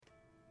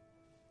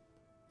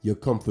your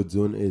comfort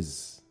zone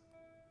is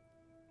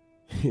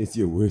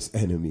your worst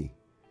enemy,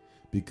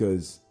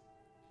 because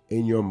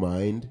in your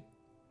mind,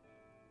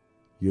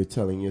 you're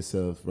telling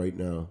yourself right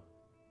now,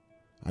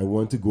 I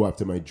want to go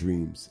after my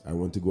dreams. I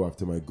want to go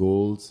after my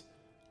goals.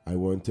 I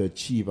want to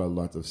achieve a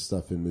lot of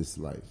stuff in this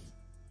life.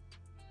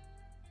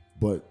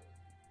 But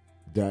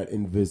that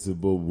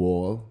invisible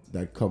wall,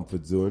 that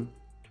comfort zone,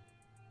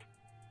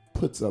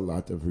 puts a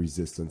lot of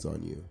resistance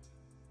on you.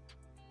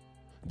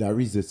 That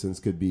resistance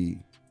could be,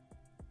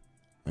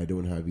 I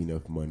don't have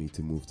enough money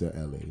to move to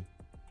LA.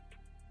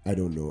 I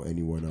don't know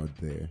anyone out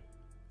there.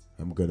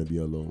 I'm going to be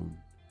alone.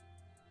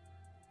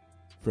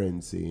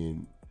 Friends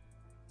saying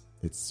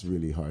it's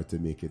really hard to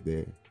make it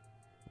there.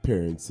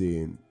 Parents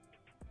saying,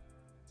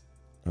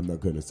 I'm not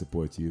going to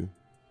support you.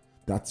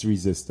 That's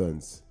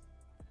resistance.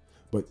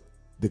 But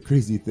the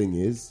crazy thing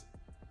is,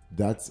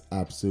 that's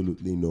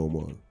absolutely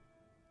normal.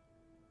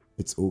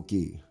 It's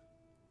okay.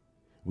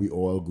 We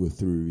all go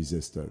through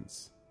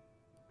resistance.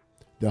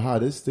 The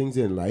hardest things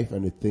in life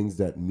and the things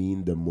that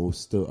mean the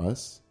most to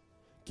us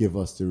give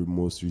us the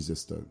most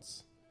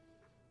resistance.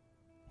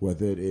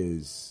 Whether it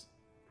is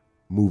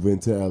moving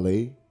to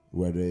LA,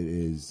 whether it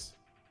is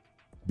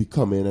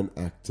becoming an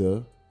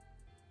actor,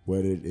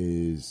 whether it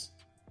is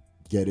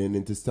getting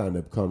into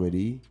stand-up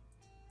comedy,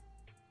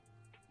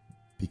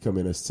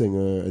 becoming a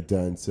singer, a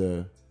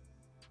dancer,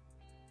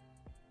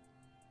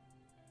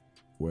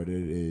 whether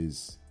it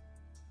is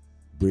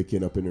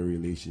breaking up in a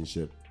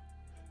relationship,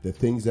 the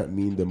things that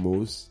mean the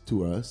most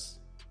to us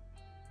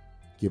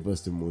give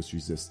us the most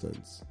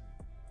resistance.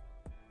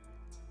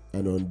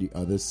 And on the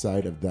other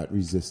side of that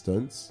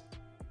resistance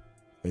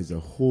is a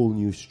whole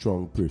new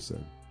strong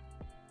person.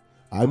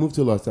 I moved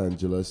to Los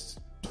Angeles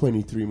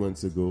 23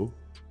 months ago,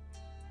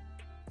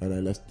 and I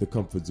left the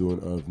comfort zone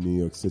of New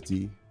York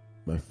City,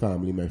 my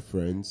family, my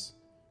friends.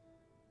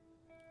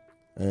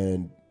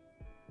 And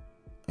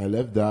I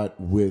left that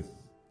with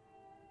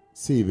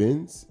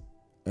savings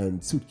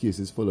and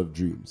suitcases full of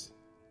dreams.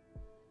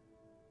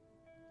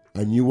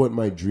 I knew what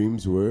my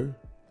dreams were.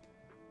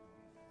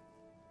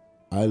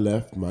 I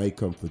left my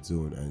comfort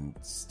zone and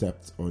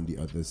stepped on the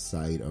other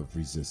side of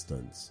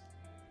resistance.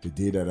 The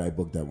day that I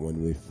booked that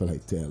one-way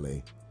flight to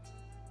LA.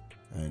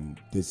 And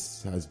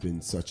this has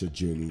been such a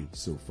journey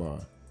so far.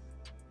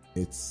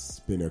 It's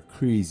been a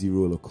crazy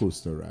roller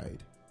coaster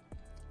ride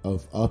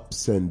of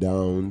ups and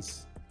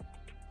downs,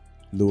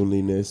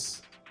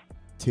 loneliness,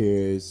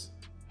 tears,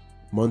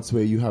 months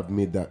where you have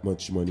made that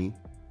much money,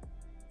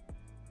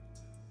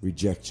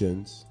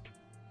 rejections.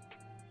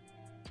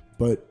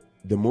 But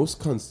the most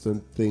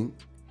constant thing,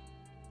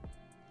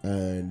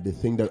 and the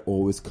thing that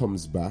always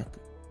comes back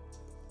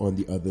on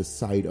the other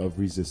side of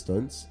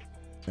resistance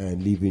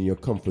and leaving your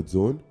comfort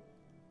zone,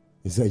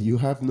 is that you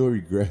have no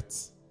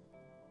regrets.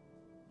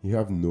 You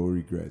have no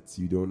regrets.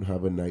 You don't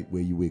have a night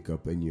where you wake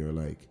up and you're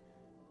like,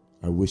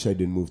 I wish I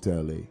didn't move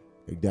to LA.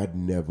 Like, that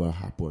never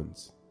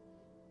happens.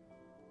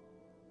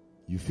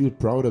 You feel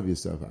proud of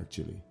yourself,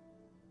 actually.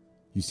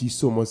 You see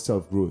so much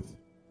self-growth.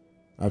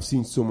 I've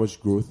seen so much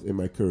growth in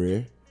my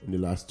career in the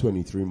last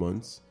 23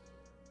 months.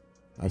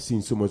 I've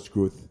seen so much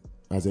growth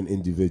as an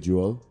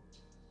individual.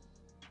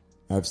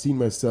 I've seen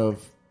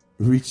myself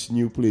reach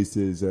new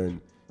places,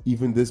 and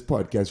even this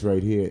podcast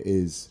right here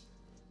is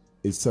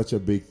such a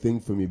big thing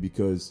for me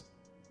because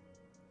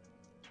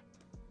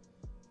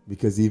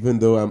even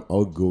though I'm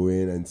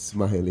outgoing and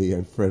smiley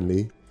and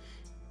friendly,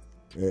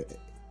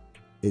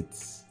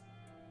 it's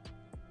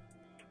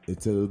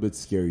a little bit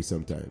scary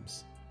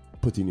sometimes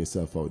putting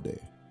yourself out there.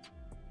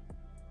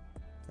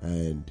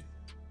 And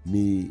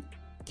me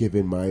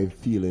giving my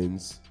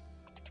feelings,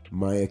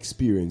 my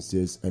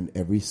experiences, and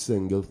every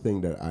single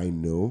thing that I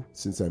know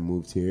since I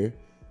moved here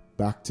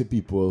back to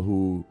people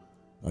who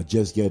are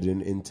just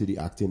getting into the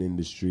acting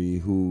industry,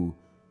 who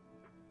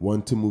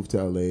want to move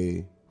to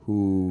LA,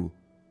 who,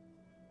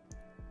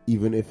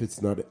 even if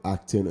it's not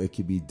acting, or it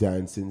could be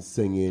dancing,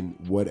 singing,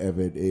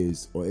 whatever it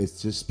is, or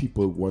it's just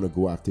people want to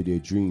go after their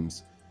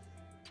dreams,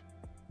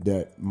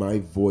 that my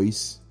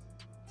voice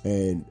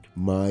and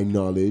my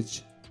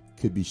knowledge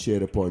could be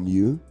shared upon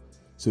you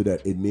so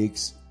that it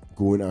makes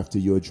going after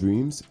your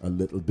dreams a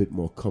little bit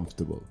more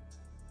comfortable.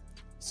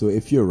 So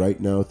if you're right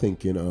now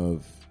thinking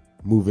of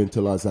moving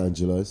to Los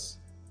Angeles,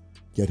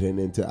 getting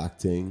into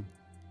acting,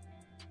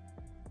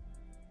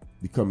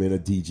 becoming a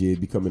DJ,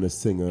 becoming a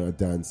singer, a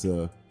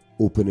dancer,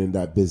 opening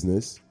that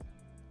business,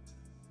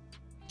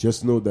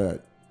 just know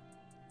that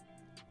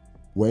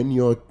when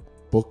your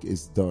book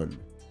is done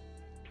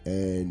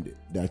and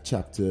that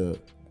chapter,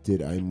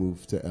 did I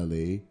move to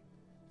LA?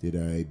 Did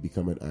I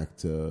become an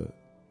actor?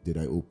 Did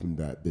I open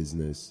that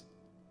business?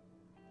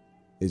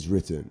 Is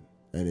written.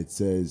 And it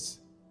says,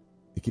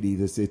 it could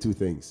either say two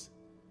things.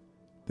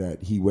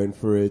 That he went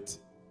for it,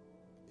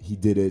 he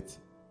did it,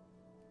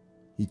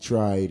 he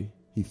tried,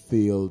 he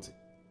failed,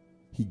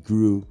 he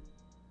grew.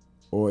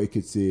 Or it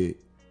could say,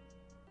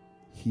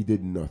 he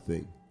did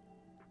nothing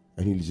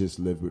and he just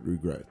lived with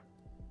regret.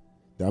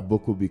 That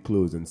book will be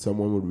closed and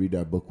someone will read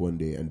that book one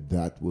day and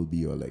that will be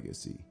your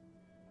legacy.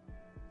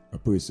 A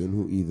person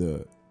who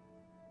either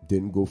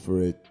didn't go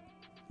for it,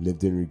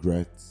 lived in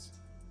regrets,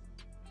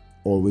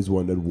 always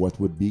wondered what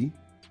would be?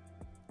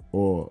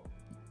 Or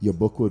your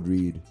book would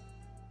read,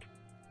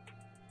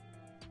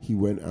 he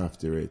went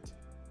after it,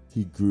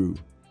 he grew,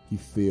 he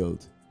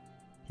failed,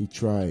 he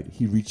tried,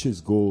 he reached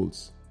his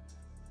goals.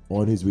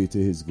 On his way to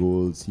his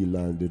goals, he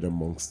landed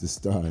amongst the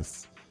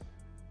stars.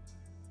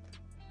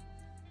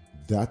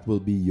 That will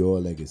be your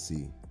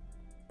legacy.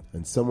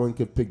 And someone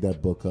could pick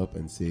that book up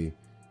and say,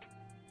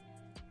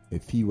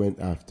 if he went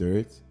after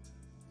it,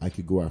 I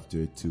could go after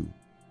it too.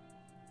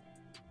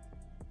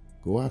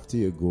 Go after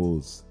your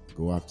goals.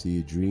 Go after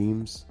your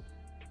dreams.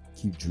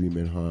 Keep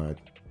dreaming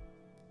hard.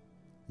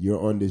 You're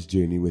on this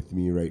journey with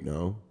me right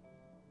now.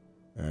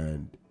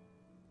 And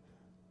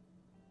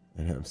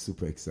I'm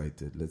super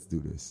excited. Let's do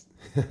this.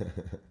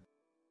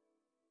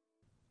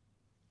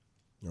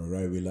 All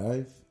right, we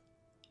live?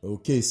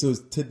 Okay, so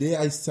today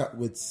I sat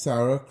with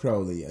Sarah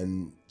Crowley,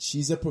 and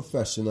she's a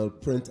professional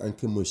print and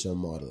commercial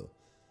model.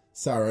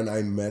 Sarah and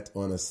I met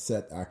on a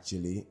set,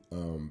 actually,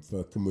 for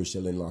a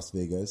commercial in Las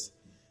Vegas.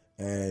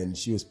 And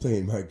she was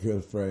playing my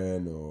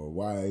girlfriend or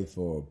wife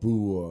or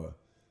boo or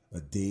a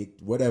date,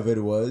 whatever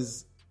it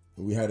was.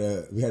 We had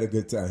a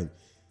good time.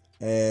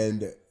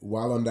 And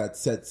while on that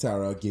set,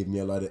 Sarah gave me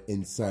a lot of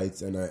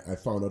insights, and I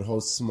found out how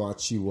smart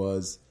she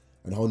was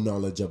and how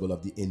knowledgeable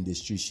of the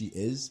industry she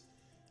is.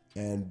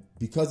 And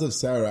because of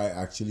Sarah,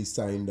 I actually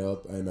signed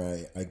up and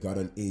I got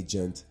an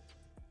agent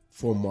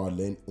for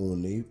modeling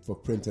only, for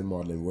print and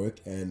modeling work.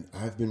 And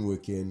I've been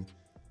working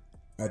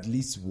at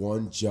least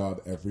one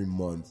job every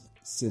month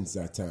since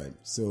that time.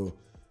 So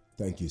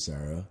thank you,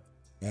 Sarah.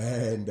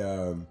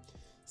 And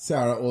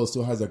Sarah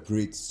also has a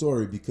great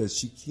story because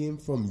she came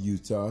from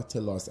Utah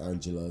to Los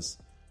Angeles.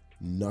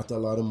 Not a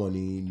lot of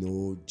money,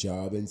 no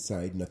job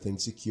inside, nothing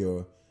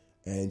secure.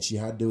 And she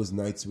had those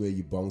nights where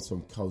you bounce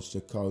from couch to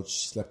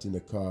couch, slept in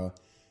the car.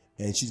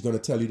 And she's going to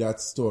tell you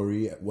that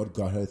story, what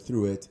got her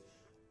through it.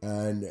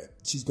 And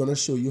she's going to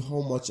show you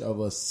how much of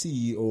a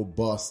CEO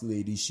boss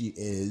lady she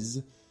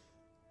is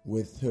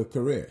with her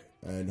career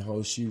and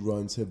how she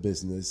runs her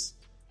business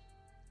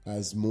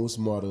as most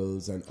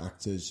models and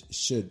actors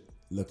should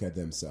look at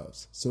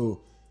themselves.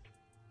 So,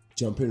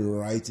 jumping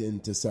right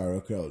into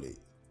Sarah Crowley.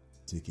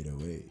 Take it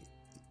away.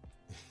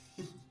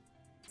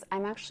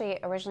 I'm actually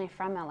originally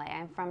from LA.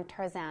 I'm from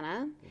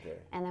Tarzana. Okay.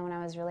 And then when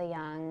I was really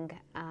young,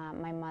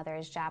 my mother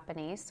is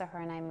Japanese, so her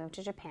and I moved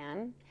to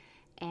Japan.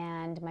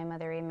 And my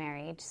mother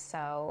remarried,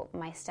 so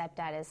my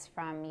stepdad is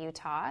from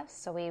Utah.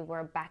 So we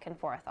were back and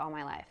forth all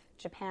my life.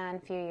 Japan, a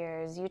few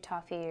years, Utah,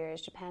 a few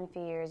years, Japan, a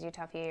few years,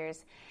 Utah, a few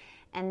years.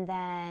 And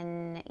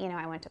then,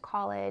 I went to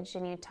college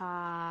in Utah.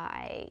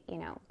 I,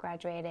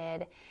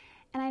 graduated.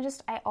 And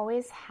I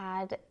always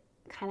had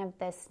kind of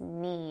this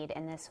need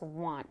and this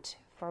want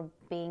for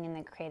being in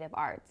the creative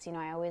arts.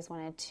 I always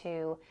wanted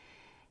to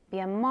be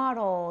a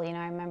model.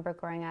 I remember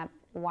growing up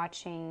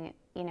watching,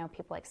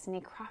 people like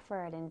Cindy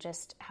Crawford and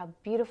just how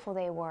beautiful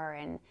they were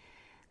and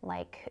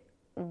like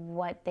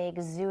what they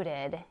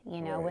exuded,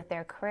 Right. with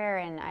their career.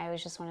 And I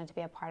always just wanted to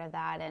be a part of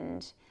that.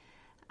 And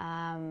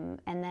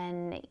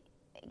then,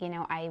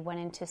 I went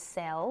into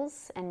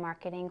sales and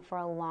marketing for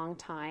a long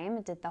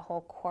time, did the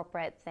whole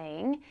corporate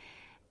thing.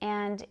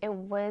 And it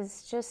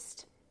was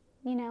just,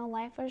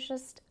 life was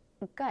just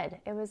good.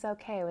 It was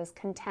okay. It was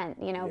content,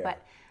 Yeah.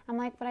 but I'm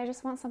like, but I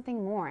just want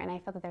something more. And I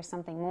felt that there's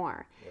something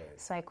more. Right.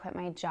 So I quit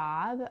my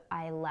job.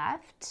 I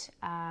left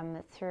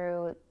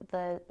through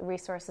the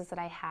resources that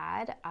I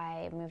had.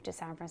 I moved to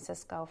San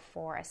Francisco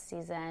for a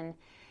season,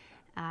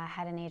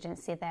 had an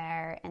agency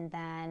there. And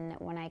then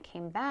when I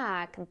came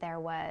back, there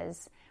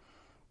was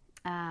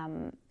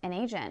an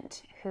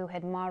agent who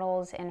had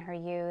modeled in her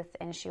youth,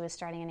 and she was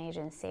starting an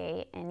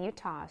agency in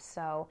Utah.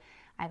 So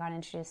I got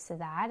introduced to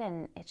that,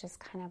 and it just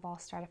kind of all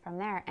started from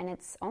there. And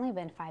it's only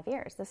been 5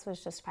 years. This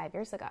was just 5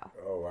 years ago.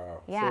 Oh,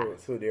 wow. Yeah.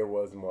 So there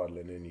was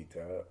modeling in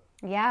Utah.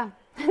 Yeah.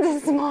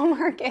 It's a small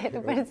market,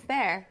 but it's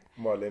there.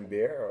 Modeling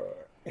beer or?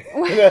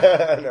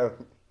 No.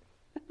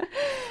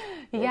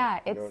 Yeah.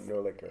 It's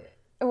No liquor.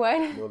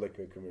 what? No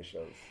liquor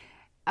commercials.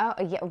 Oh,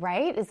 yeah,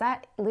 right? Is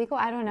that legal?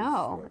 I don't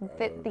know.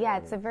 I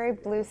It's a very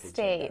blue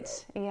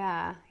state.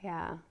 Yeah,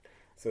 yeah.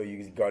 So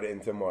you got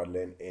into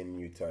modeling in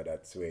Utah.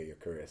 That's where your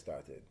career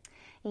started.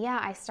 Yeah,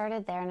 I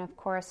started there, and of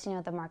course,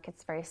 the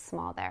market's very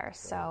small there.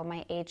 So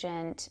my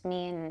agent,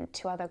 me and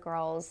two other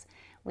girls,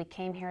 we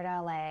came here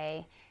to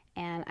LA,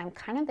 and I'm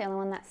kind of the only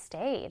one that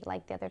stayed.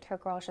 Like the other two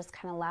girls just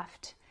kind of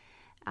left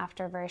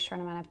after a very short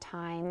amount of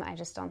time. I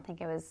just don't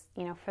think it was,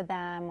 for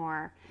them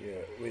or...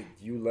 Yeah. Wait,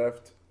 you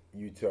left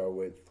Utah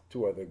with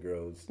two other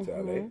girls to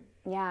LA?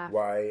 Yeah.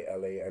 Why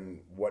LA,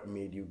 and what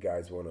made you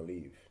guys want to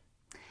leave?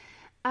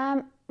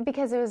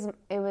 Because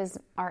it was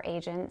our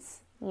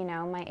agents.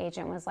 My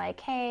agent was like,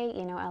 hey,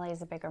 LA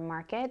is a bigger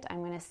market. I'm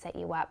going to set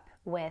you up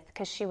with,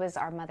 because she was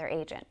our mother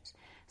agent.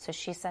 So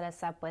she set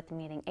us up with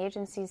meeting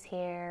agencies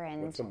here.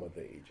 And What's a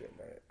mother agent?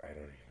 I don't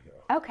even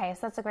know. Okay, so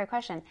that's a great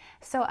question.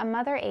 So a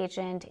mother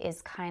agent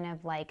is kind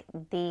of like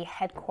the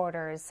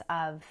headquarters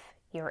of,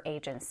 your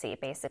agency,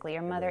 basically.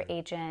 Your mother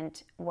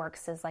agent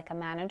works as like a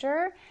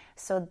manager,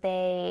 so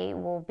they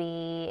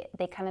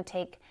kind of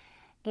take,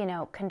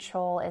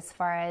 control as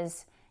far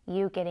as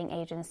you getting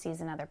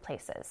agencies in other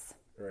places.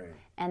 Right.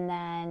 And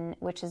then,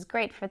 which is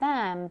great for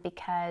them,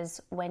 because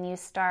when you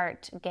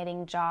start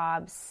getting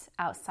jobs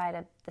outside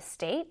of the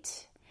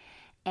state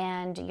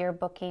and you're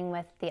booking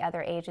with the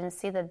other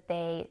agency that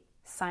they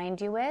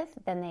signed you with,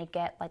 then they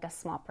get like a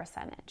small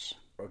percentage.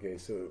 Okay,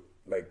 so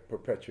like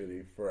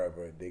perpetually,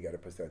 forever, they get a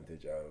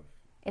percentage of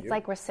It's you?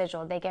 like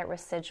residual. They get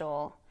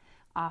residual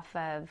off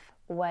of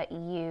what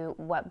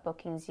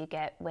bookings you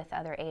get with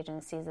other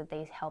agencies that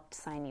they helped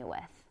sign you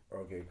with.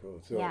 Okay, cool.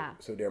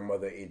 So they're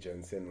mother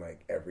agents in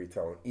like every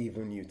town,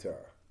 even Utah.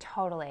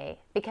 Totally.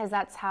 Because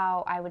that's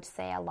how I would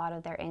say a lot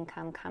of their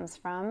income comes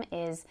from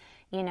is,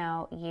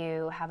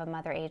 you have a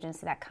mother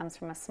agency that comes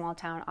from a small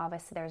town.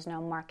 Obviously, there's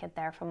no market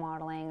there for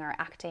modeling or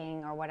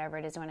acting or whatever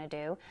it is you want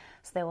to do.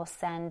 So they will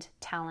send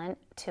talent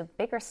to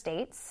bigger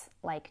states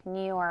like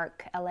New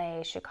York,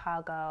 LA,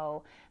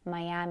 Chicago,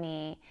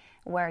 Miami,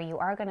 where you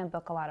are going to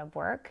book a lot of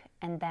work.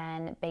 And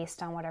then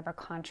based on whatever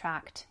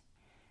contract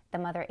the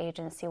mother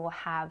agency will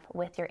have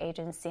with your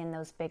agency in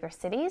those bigger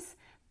cities,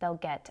 they'll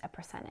get a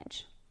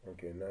percentage.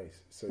 Okay,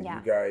 nice. So Yeah.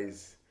 you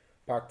guys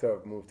packed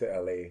up, moved to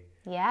LA.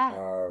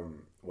 Yeah.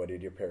 What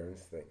did your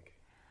parents think?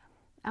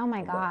 Oh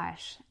my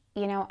gosh.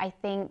 I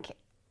think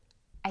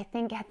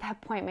at that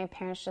point my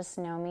parents just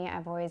know me.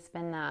 I've always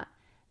been that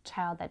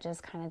child that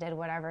just kind of did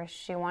whatever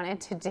she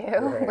wanted to do,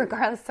 Right.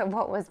 regardless of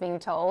what was being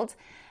told.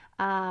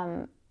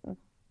 I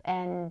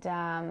think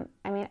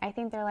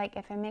they're like,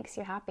 if it makes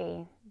you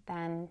happy,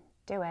 then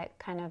do it,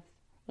 kind of,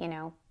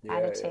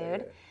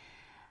 attitude. Yeah.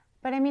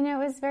 But it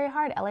was very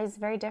hard. LA is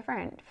very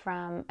different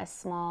from a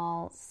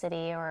small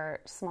city or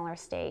smaller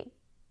state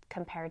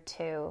compared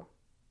to,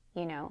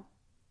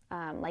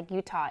 like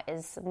Utah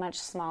is much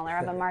smaller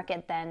of a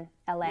market than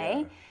LA.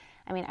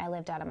 Yeah. I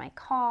lived out of my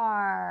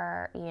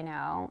car, and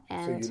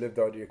So you lived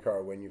out of your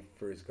car when you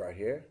first got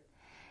here?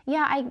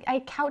 yeah, I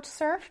couch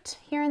surfed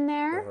here and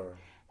there,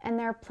 and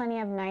there are plenty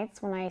of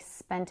nights when I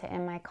spent it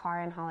in my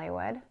car in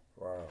Hollywood.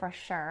 Wow. For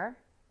sure,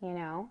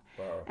 Wow.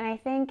 And I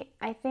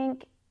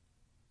think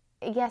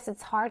yes,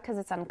 it's hard because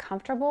it's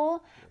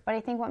uncomfortable, but I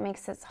think what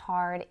makes it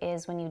hard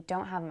is when you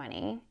don't have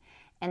money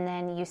and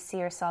then you see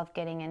yourself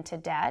getting into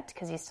debt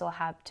because you still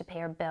have to pay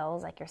your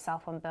bills, like your cell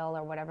phone bill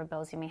or whatever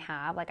bills you may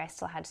have. Like I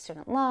still had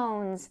student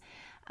loans.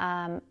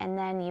 And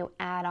then you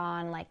add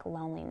on like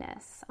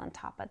loneliness on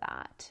top of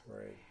that.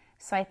 Right.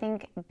 So I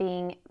think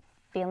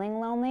feeling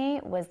lonely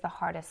was the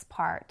hardest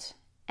part.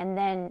 And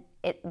then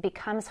it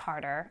becomes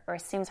harder, or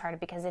it seems harder,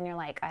 because then you're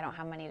like, I don't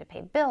have money to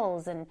pay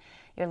bills, and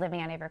you're living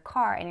out of your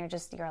car, and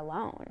you're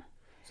alone.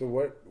 So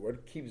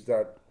what keeps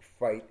that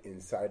fight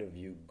inside of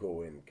you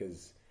going?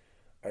 Because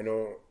I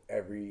know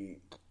every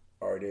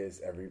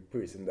artist, every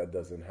person that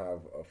doesn't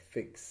have a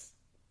fixed,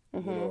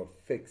 a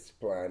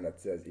fixed plan that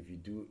says if you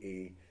do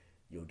A,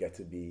 you'll get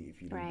to B.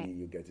 If you do Right. B,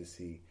 you'll get to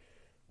C.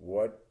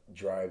 What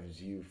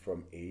drives you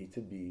from A to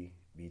B,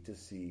 B to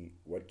C?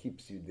 What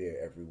keeps you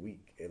there every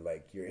week?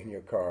 Like you're in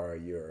your car,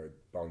 you're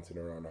bouncing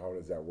around. How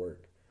does that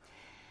work?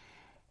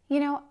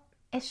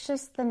 It's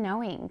just the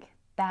knowing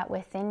that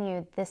within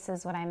you, this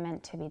is what I'm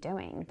meant to be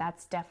doing.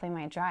 That's definitely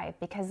my drive,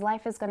 because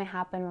life is going to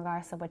happen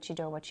regardless of what you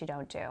do or what you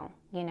don't do.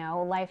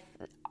 Life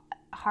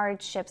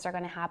hardships are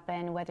going to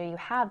happen whether you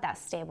have that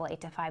stable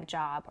 8-to-5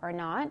 job or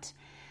not.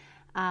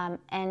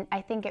 And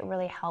I think it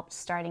really helped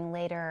starting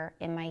later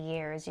in my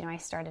years. I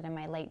started in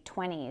my late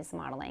 20s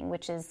modeling,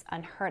 which is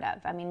unheard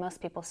of.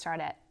 Most people start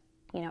at,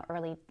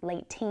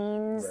 late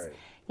teens.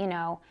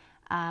 Right.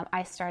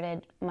 I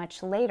started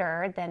much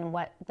later than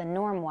what the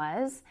norm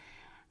was.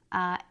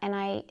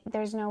 And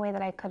there's no way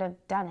that I could have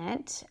done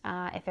it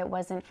if it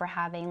wasn't for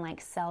having like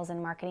sales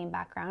and marketing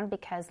background,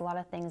 because a lot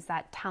of things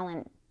that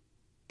talent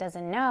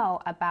doesn't know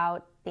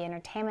about the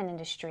entertainment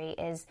industry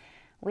is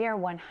we are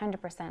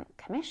 100%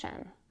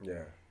 commission.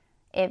 Yeah.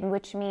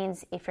 Which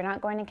means if you're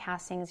not going to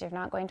castings, you're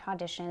not going to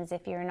auditions,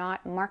 if you're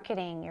not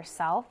marketing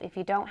yourself, if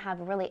you don't have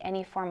really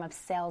any form of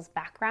sales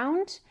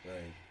background,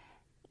 Right.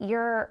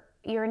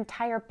 your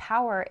entire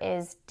power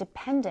is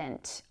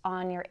dependent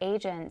on your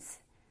agents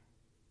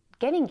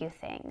getting you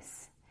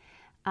things.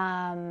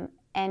 And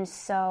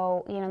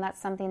so, that's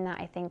something that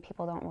I think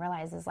people don't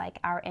realize is like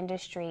our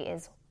industry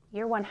is,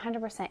 you're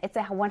 100%, it's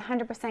a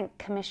 100%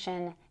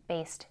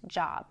 commission-based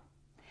job.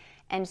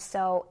 And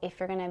so if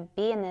you're going to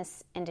be in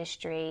this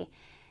industry,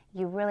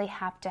 you really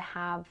have to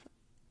have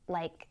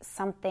like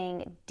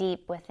something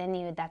deep within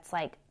you that's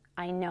like,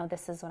 I know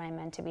this is what I'm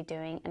meant to be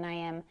doing, and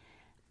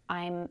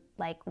I'm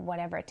like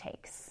whatever it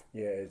takes.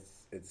 Yeah,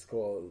 it's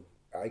called,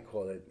 I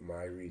call it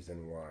my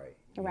reason why.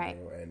 Right.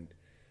 And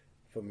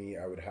for me,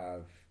 I would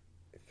have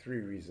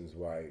 3 reasons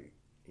why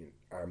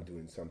I'm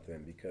doing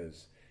something.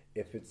 Because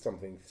if it's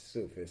something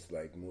surface,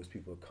 like most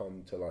people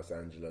come to Los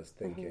Angeles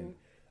thinking,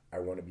 I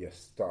want to be a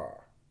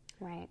star.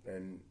 Right.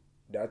 And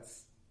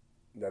that's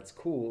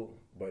cool,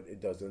 but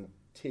it doesn't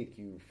take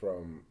you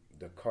from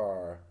the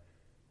car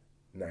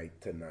night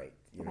to night.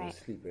 You know, Right.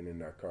 sleeping in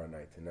that car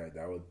night to night.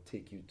 That would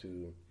take you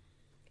to.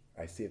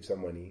 I save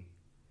some money.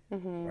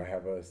 I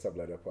have a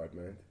sublet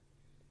apartment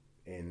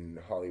in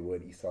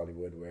Hollywood, East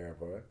Hollywood,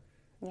 wherever.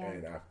 Yeah.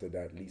 And after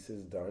that lease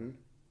is done,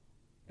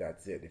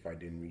 that's it. If I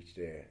didn't reach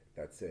there,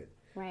 that's it.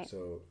 Right.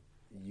 So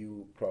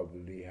you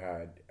probably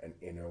had an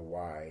inner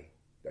why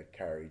that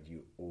carried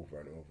you over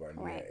and over. And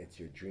Right. yeah, it's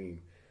your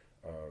dream.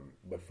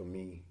 But for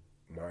me,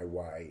 my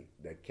why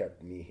that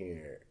kept me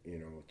here, you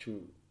know,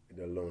 through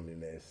the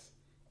loneliness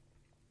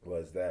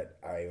was that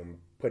I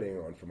am putting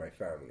on for my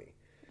family.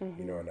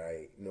 You know, and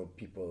I know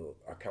people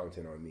are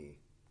counting on me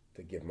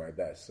to give my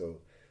best. So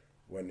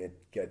when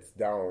it gets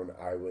down,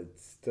 I would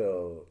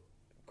still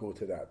go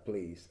to that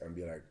place and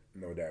be like,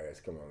 no, Darius,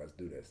 come on, let's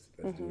do this.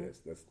 Let's do this.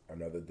 That's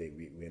another day.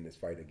 We're in this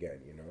fight again,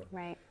 you know?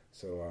 Right.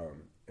 So,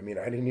 I mean,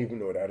 I didn't even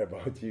know that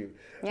about you.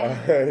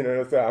 Yeah. You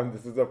know, so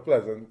this is a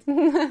pleasant,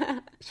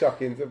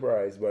 shocking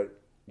surprise, but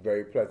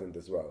very pleasant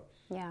as well.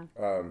 Yeah.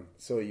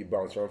 So you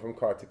bounce around from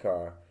car to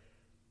car.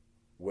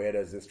 Where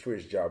does this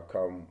first job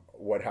come?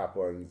 What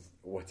happens?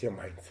 What's your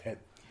mindset?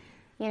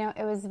 You know,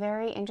 it was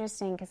very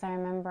interesting because I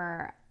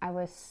remember I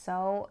was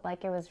so,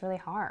 like, it was really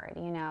hard,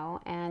 you know,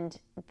 and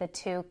the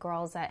two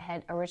girls that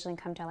had originally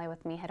come to LA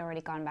with me had already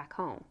gone back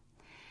home.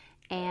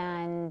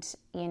 And,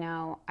 you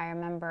know, I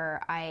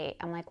remember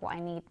I'm like, well,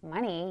 I need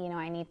money, you know,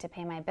 I need to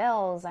pay my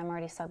bills. I'm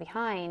already so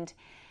behind.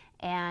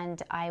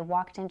 And I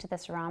walked into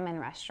this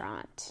ramen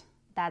restaurant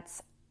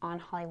that's on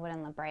Hollywood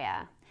and La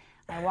Brea.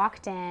 I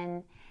walked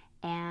in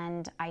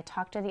and I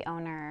talked to the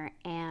owner,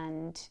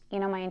 and, you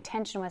know, my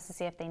intention was to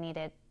see if they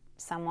needed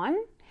someone,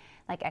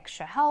 like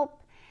extra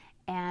help.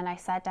 And I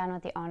sat down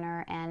with the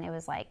owner, and it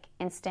was like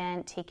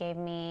instant. He gave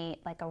me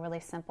like a really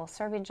simple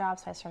serving job,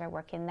 so I started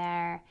working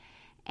there.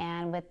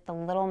 And with the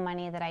little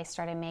money that I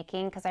started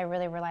making, because I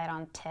really relied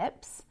on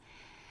tips,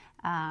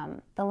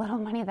 the little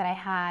money that I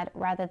had,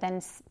 rather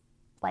than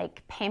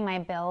like pay my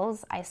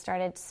bills, I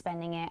started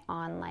spending it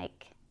on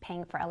like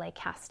paying for LA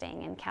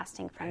Casting and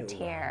Casting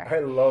Frontier. I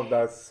love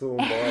that so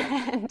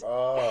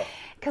much.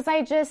 Because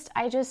I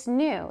just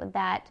knew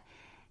that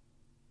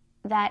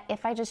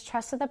if I just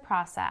trusted the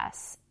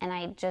process, and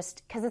I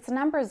just, because it's a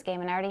numbers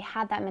game, and I already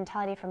had that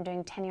mentality from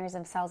doing 10 years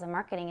of sales and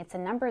marketing. It's a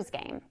numbers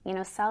game. You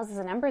know, sales is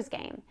a numbers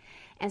game.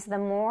 And so the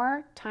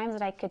more times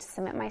that I could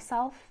submit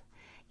myself,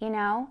 you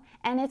know,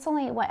 and it's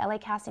only, LA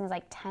Casting is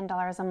like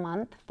 $10 a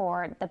month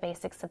for the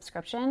basic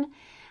subscription,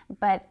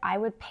 but I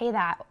would pay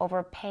that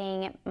over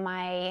paying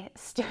my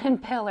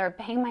student bill or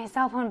paying my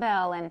cell phone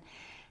bill,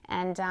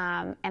 and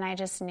I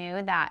just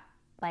knew that,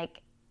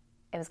 like,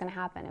 it was going to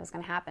happen. It was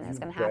going to happen. It was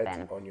going to happen.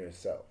 Bet on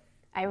yourself.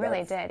 I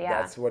really did.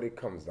 Yeah. That's what it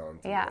comes down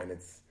to. Yeah. And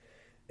it's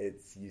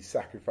you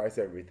sacrifice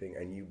everything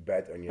and you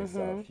bet on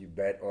yourself. You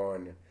bet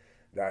on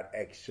that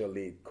extra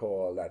late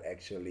call, that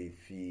extra late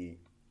fee,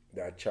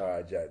 that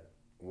charge, that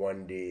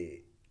one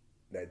day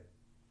that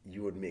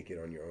you would make it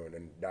on your own.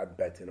 And that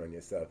betting on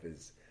yourself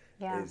is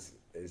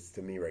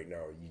to me right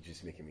now, you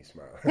just making me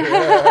smile.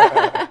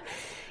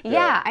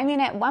 Yeah. I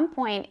mean, at one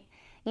point,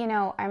 you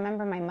know, I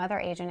remember my mother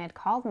agent had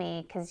called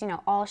me because, you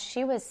know, all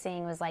she was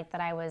seeing was like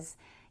that I was,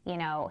 you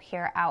know,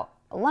 here out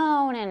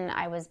alone, and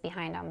I was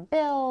behind on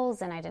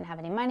bills, and I didn't have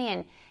any money.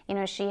 And, you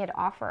know, she had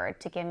offered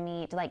to give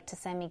me, like, to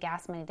send me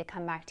gas money to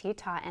come back to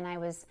Utah. And I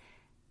was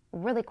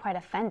really quite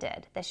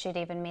offended that she'd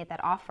even made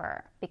that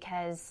offer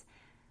because,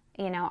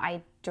 you know,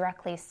 I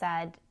directly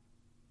said,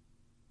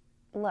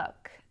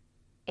 look,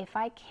 if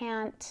I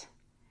can't,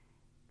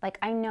 like,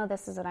 I know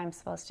this is what I'm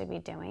supposed to be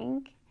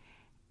doing,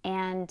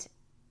 and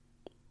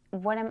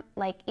what am,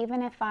 like,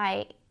 even if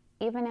I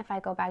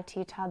go back to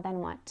Utah, then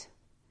what?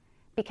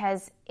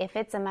 Because if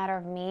it's a matter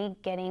of me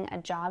getting a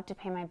job to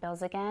pay my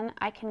bills again,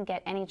 I can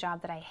get any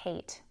job that I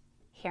hate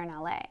here in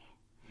LA.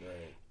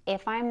 Right.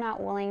 If I'm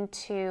not willing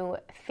to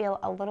feel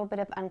a little bit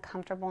of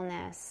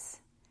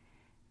uncomfortableness,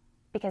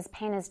 because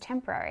pain is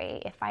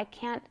temporary, if I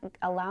can't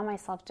allow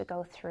myself to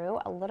go through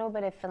a little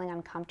bit of feeling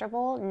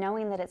uncomfortable,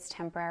 knowing that it's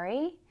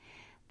temporary,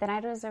 then I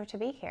don't deserve to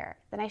be here.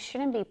 Then I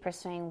shouldn't be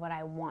pursuing what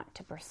I want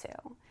to pursue.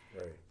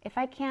 Right. If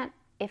I can't,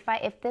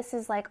 if this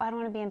is like, oh, I don't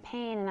want to be in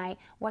pain, and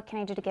what can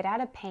I do to get out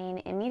of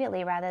pain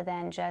immediately, rather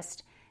than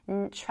just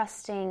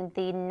trusting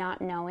the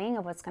not knowing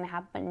of what's going to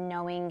happen, but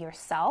knowing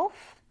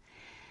yourself,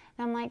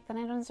 and I'm like, then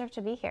I don't deserve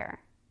to be here.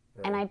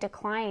 Right. And I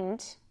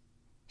declined.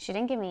 She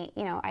didn't give me,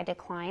 you know, I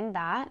declined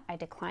that. I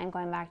declined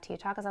going back to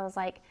Utah because I was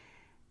like,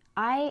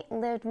 I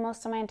lived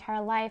most of my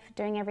entire life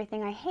doing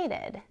everything I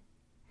hated.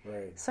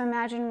 Right. So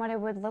imagine what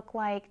it would look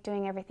like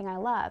doing everything I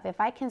love.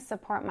 If I can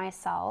support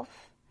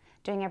myself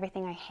doing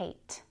everything I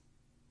hate,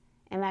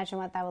 imagine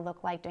what that would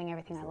look like doing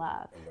everything I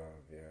love.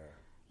 Yeah.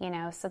 You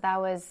know, so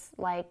that was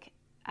like,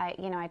 I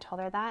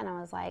told her that, and I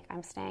was like,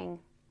 I'm staying.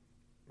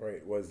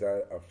 Right. Was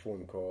that a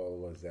phone call?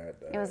 Was that?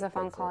 It was a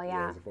phone call,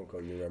 yeah. It was a phone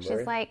call. You remember?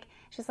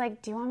 She's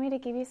like, do you want me to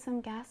give you some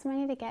gas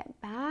money to get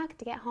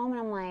home? And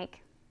I'm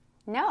like,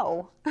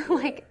 no. Yeah.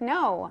 Like,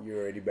 no. You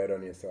already bet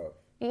on yourself.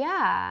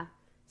 Yeah.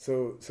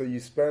 So you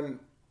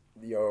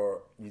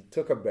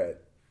took a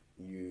bet.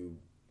 You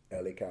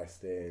LA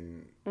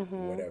casting,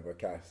 whatever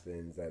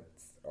castings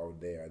that's out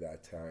there at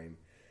that time,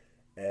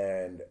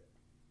 and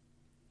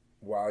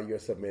while you're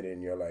submitting,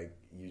 you're like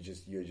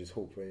you're just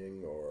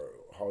hoping, or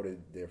how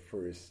did their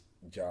first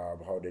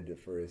job, how did the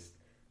first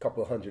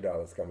couple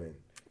 $100 come in?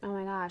 Oh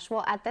my gosh.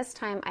 Well, at this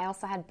time, I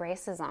also had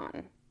braces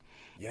on.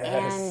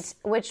 Yes.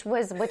 And which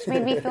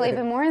made me feel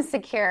even more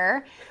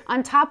insecure,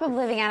 on top of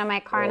living out of my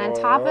car and on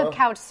top of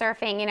couch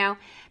surfing, you know,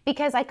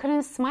 because I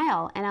couldn't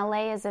smile. And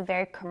LA is a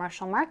very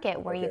commercial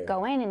market where you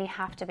go in and you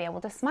have to be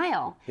able to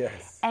smile.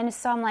 Yes. And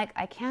so I'm like,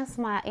 I can't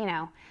smile, you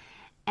know.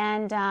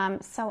 And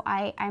so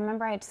I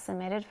remember I had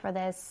submitted for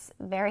this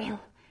very,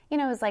 you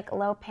know, it was like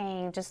low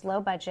paying, just low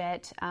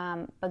budget,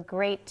 but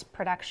great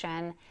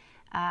production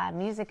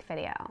music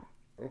video.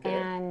 Okay.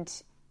 And,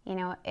 you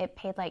know, it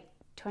paid like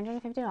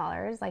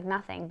 $250, like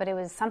nothing, but it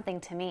was something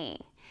to me.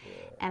 Yeah.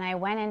 And I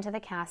went into the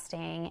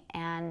casting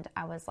and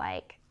I was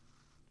like,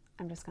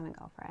 I'm just going to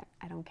go for it.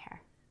 I don't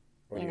care.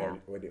 What do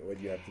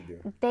you have to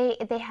do?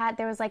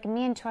 There was like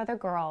me and two other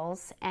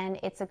girls, and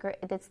it's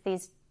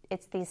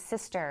these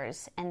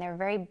sisters, and they're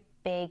very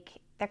big.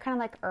 They're kind of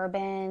like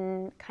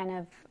urban kind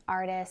of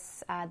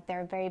artists.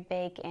 They're very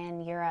big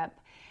in Europe,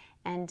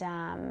 and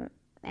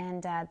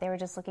they were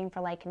just looking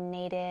for like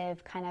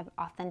native kind of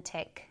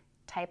authentic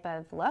type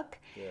of look.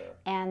 Yeah.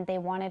 And they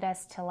wanted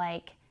us to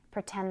like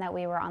pretend that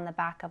we were on the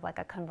back of like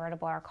a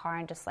convertible or a car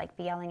and just like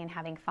be yelling and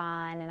having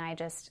fun. And I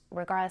just,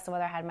 regardless of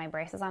whether I had my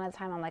braces on at the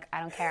time, I'm like, I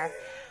don't care.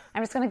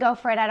 I'm just going to go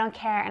for it. I don't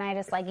care. And I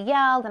just like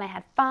yelled and I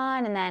had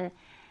fun. And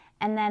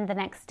then the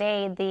next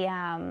day,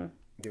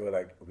 they were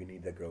like, we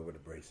need the girl with the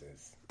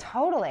braces.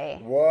 Totally.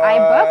 What? I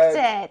booked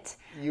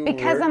it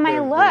because of my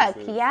look.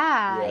 Braces.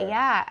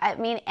 Yeah. I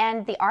mean,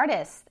 and the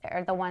artists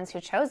are the ones who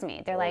chose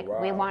me. They're like,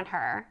 wow. We want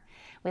her.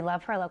 We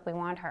love her look. We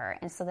want her.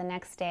 And so the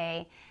next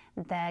day,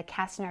 the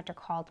casting director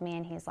called me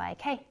and he's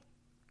like, hey,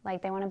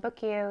 like they want to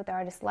book you. The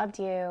artist loved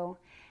you.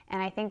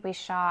 And I think we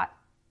shot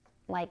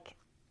like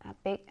a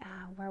big,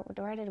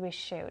 where did we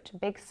shoot?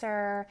 Big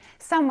Sur,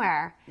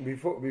 somewhere.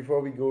 Before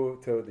we go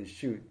to the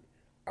shoot,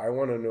 I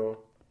want to know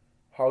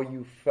how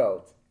you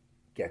felt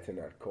getting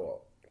that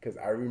call. Because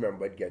I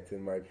remember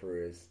getting my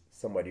first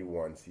somebody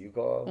wants you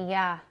call.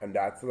 Yeah. And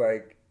that's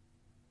like...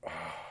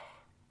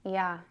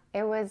 Yeah.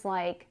 It was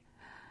like,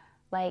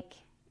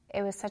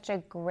 it was such a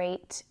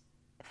great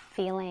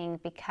feeling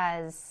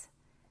because,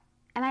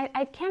 and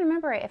I can't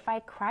remember if I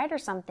cried or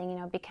something, you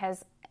know,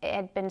 because it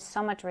had been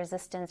so much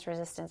resistance,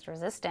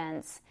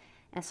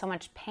 and so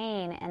much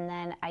pain. And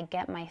then I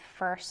get my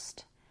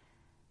first,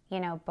 you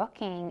know,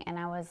 booking, and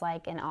I was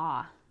like in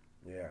awe.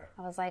 Yeah.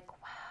 I was like,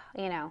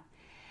 wow, you know.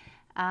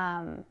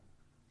 And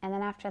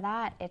then after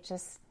that, it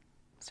just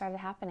started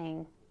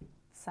happening.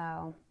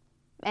 So,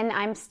 and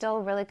I'm still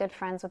really good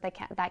friends with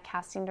that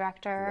casting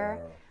director.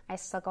 Wow. I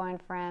still go in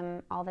for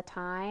him all the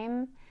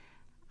time.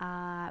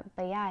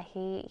 But yeah,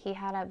 he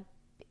had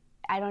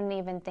I don't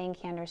even think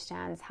he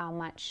understands how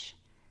much,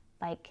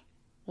 like,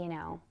 you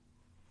know.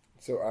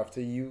 So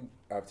after you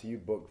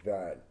booked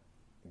that,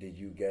 did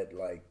you get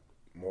like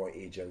more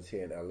agents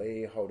here in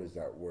LA? How does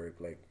that work?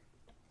 Like,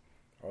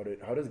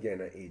 how does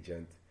getting an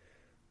agent?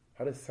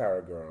 How does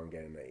Sarah go around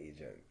getting an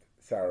agent?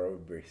 Sarah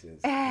with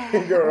braces,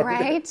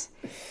 right?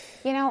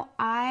 You know,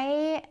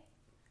 I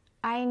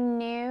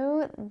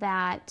knew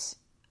that.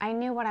 I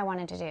knew what I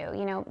wanted to do.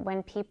 You know,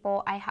 when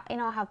people,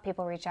 I'll have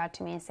people reach out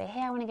to me and say,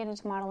 hey, I want to get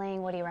into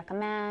modeling. What do you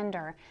recommend?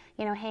 Or,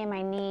 you know, hey,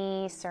 my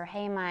niece, or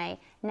hey, my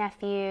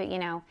nephew, you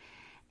know.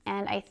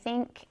 And I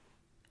think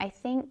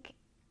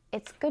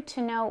it's good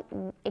to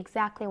know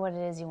exactly what it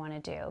is you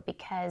want to do,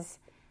 because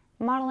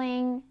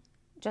modeling,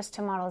 just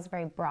to model, is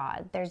very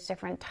broad. There's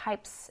different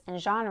types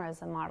and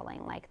genres of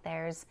modeling. Like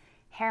there's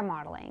hair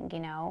modeling, you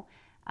know.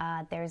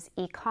 There's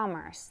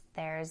e-commerce.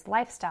 There's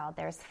lifestyle.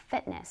 There's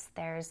fitness.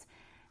 There's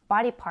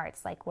body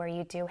parts, like where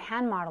you do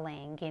hand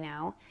modeling, you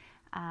know.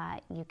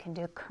 You can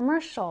do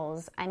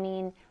commercials. I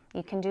mean,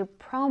 you can do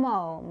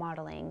promo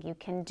modeling. You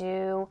can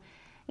do,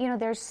 you know,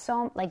 there's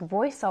so, like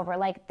voiceover,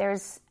 like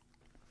there's,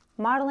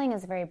 modeling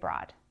is very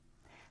broad.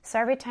 So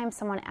every time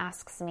someone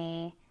asks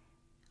me,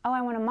 oh,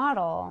 I want to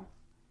model,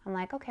 I'm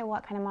like, okay,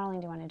 what kind of modeling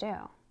do you want to do?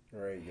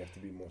 Right, you have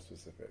to be more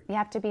specific. You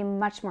have to be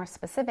much more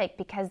specific,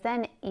 because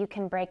then you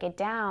can break it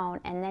down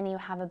and then you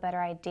have a better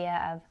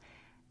idea of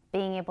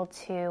being able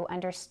to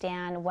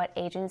understand what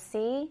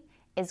agency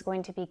is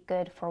going to be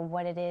good for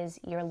what it is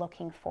you're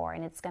looking for,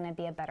 and it's going to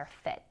be a better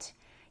fit.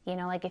 You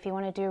know, like if you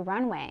want to do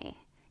runway,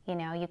 you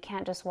know, you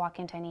can't just walk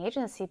into any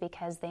agency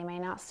because they may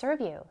not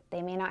serve you.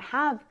 They may not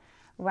have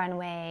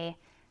runway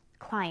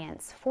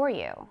clients for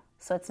you,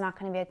 so it's not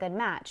going to be a good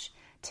match.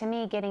 To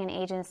me, getting an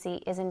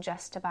agency isn't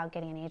just about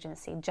getting an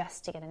agency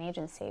just to get an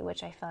agency,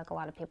 which I feel like a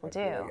lot of people do.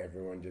 Like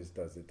everyone just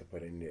does it to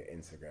put in their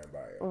Instagram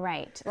bio.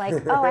 Right.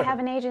 Like, oh, I have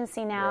an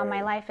agency now. Right.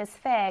 My life is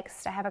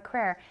fixed. I have a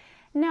career.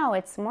 No,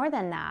 it's more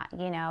than that,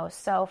 you know.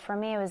 So for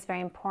me, it was very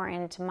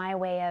important. My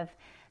way of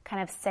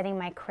kind of setting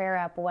my career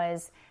up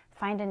was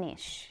find a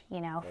niche,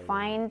 you know,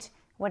 find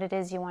what it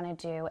is you want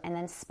to do and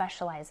then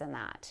specialize in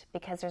that,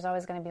 because there's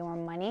always going to be more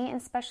money in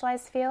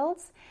specialized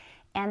fields.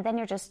 And then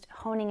you're just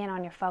honing in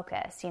on your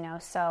focus,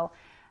 so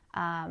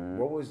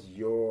what was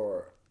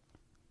your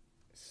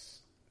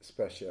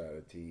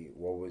specialty?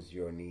 What was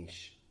your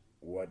niche?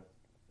 What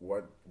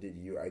did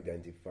you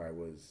identify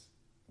was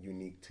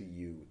unique to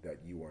you that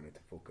you wanted to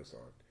focus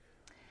on?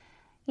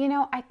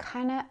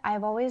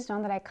 I've always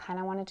known that I kind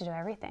of wanted to do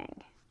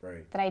everything.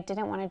 Right. That I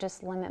didn't want to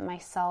just limit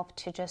myself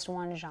to just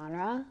one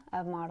genre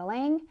of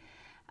modeling.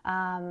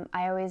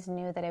 I always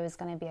knew that it was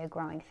going to be a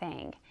growing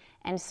thing.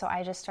 And so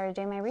I just started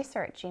doing my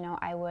research.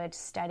 I would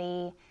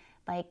study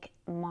like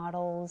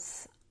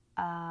models,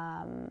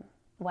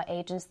 what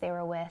agents they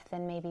were with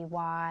and maybe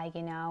why,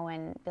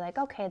 and be like,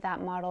 okay,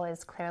 that model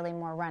is clearly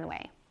more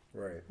runway.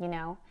 Right.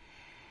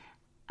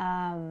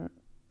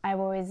 I've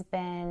always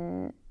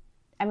been,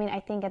 I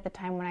think at the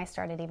time when I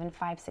started, even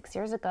 5-6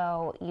 years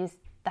ago,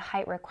 the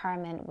height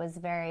requirement was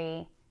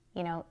very,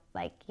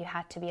 like you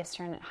had to be a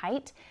certain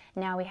height.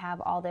 Now we have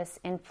all this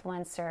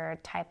influencer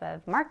type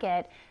of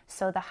market,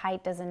 so the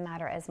height doesn't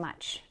matter as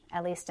much,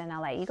 at least in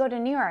LA. You go to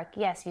New York,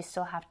 yes, you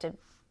still have to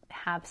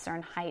have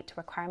certain height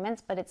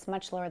requirements, but it's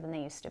much lower than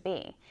they used to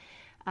be.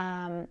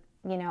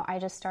 I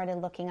just started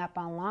looking up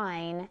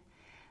online.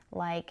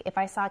 Like if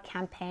I saw a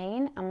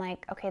campaign, I'm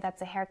like, okay,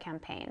 that's a hair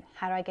campaign.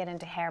 How do I get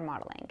into hair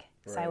modeling?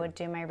 Right. So I would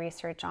do my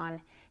research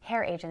on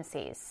hair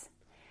agencies.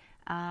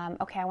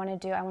 Okay, I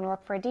want to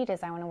work for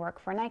Adidas. I want to work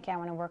for Nike. I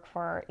want to work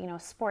for,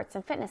 sports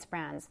and fitness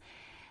brands.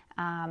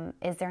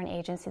 Is there an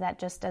agency that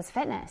just does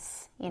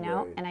fitness,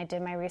 Right. And I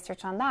did my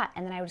research on that.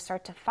 And then I would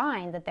start to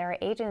find that there are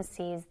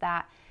agencies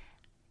that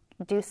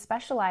do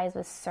specialize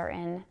with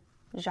certain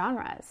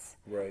genres.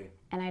 Right.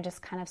 And I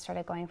just kind of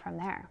started going from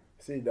there.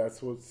 See,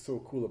 that's what's so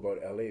cool about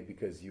LA,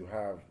 because you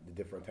have the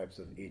different types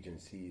of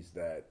agencies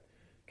that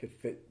could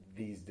fit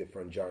these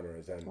different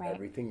genres, and right.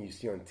 everything you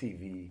see on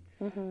TV,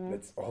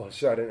 that's all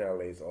shot in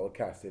LA, it's all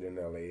casted in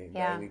LA.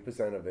 Yeah.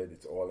 90% of it,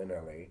 it's all in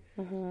LA,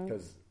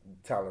 because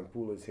talent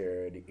pool is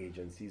here, the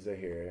agencies are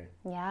here.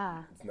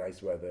 Yeah. It's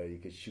nice weather, you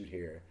could shoot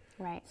here.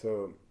 Right.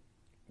 So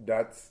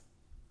that's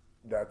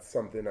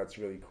something that's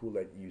really cool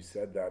that you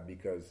said that,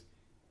 because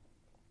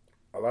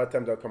a lot of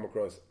times I'll come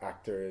across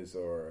actors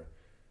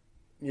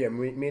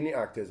mainly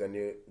actors,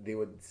 and they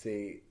would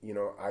say,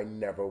 I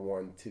never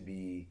want to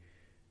be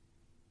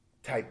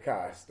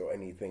typecast or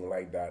anything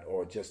like that,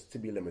 or just to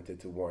be limited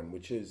to one,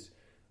 which is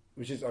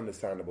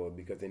understandable,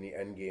 because in the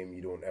end game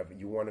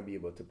you want to be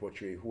able to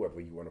portray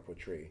whoever you want to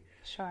portray.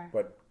 Sure.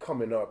 But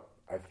coming up,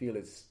 I feel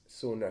it's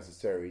so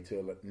necessary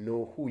to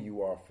know who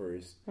you are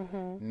first,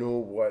 know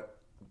what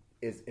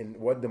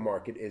the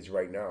market is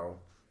right now.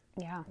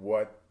 Yeah.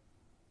 What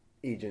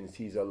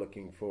agencies are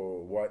looking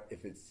for, what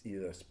if it's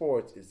either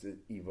sports, is it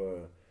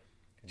either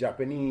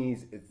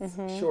Japanese, it's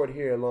short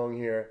hair, long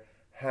hair,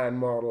 hand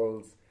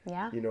models.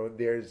 Yeah.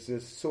 There's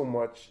just so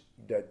much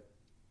that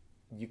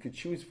you could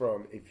choose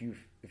from. If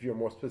you're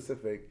more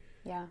specific,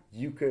 yeah,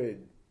 you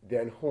could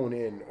then hone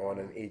in on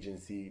an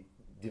agency,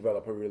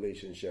 develop a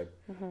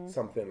relationship,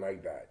 something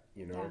like that,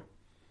 Yeah.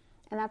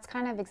 And that's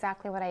kind of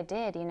exactly what I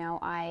did.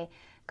 I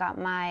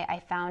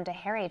found a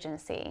hair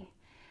agency.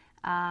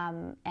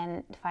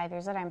 And 5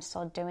 years later, I'm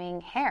still doing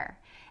hair.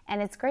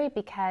 And it's great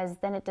because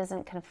then it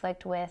doesn't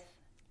conflict with,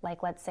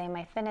 like, let's say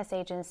my fitness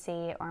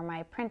agency or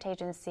my print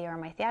agency or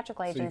my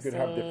theatrical agency. So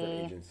you could have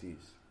different agencies.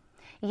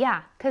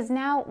 Yeah, because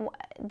now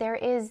there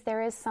is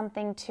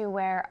something to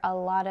where a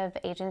lot of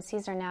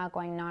agencies are now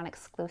going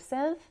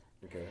non-exclusive.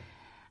 Okay.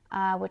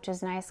 Which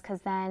is nice,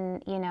 because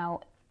then,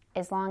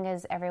 as long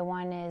as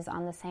everyone is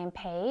on the same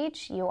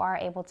page, you are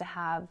able to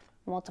have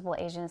multiple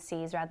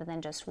agencies rather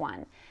than just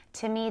one.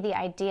 To me, the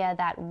idea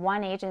that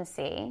one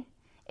agency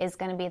is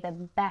going to be the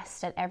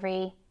best at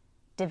every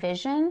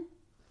division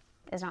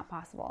is not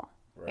possible.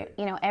 Right.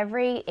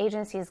 Every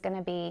agency is going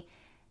to be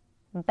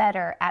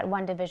better at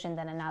one division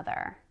than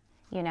another,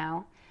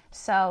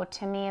 So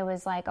to me, it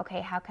was like,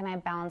 okay, how can I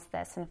balance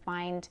this and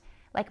find,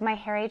 like, my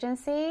hair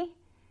agency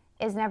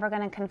is never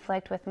going to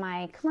conflict with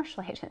my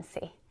commercial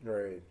agency.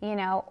 Right.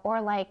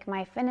 Or like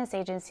my fitness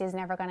agency is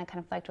never going to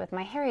conflict with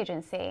my hair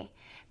agency,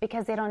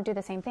 because they don't do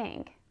the same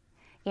thing.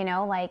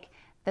 Like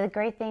the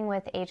great thing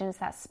with agents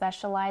that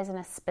specialize in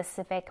a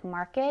specific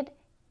market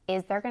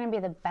is they're going to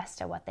be the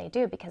best at what they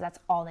do, because that's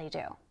all they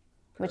do.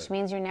 Which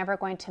means you're never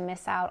going to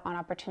miss out on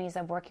opportunities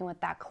of working with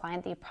that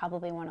client that you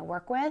probably want to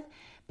work with,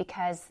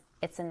 because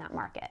it's in that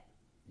market.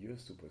 You're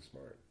super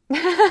smart.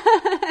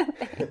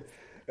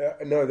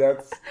 No,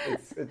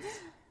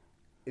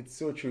 it's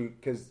so true,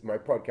 because my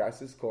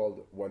podcast is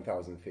called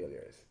 1000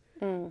 Failures.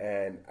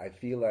 And I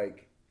feel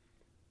like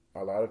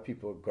a lot of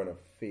people are going to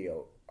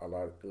fail a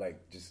lot,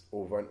 like just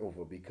over and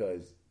over,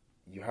 because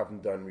you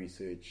haven't done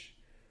research,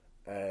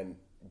 and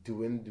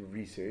doing the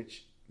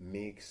research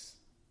makes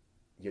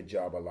your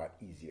job a lot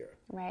easier.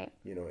 Right.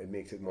 It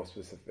makes it more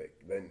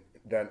specific.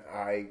 Then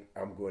I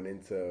am going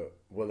into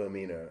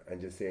Wilhelmina and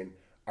just saying,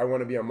 I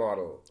want to be a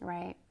model.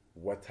 Right.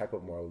 What type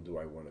of model do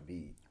I want to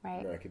be?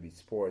 Right. It could be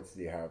sports.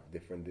 They have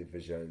different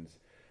divisions.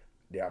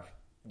 They have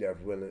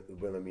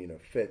Wilhelmina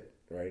Fit,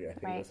 right? I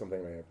think Right. that's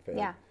something like that. Fit.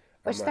 Yeah,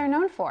 which they're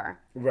known for.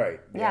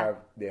 Right. They Yeah.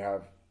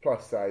 have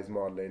plus size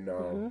modeling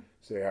now.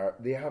 So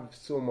they have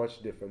so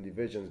much different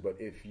divisions. But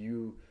if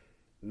you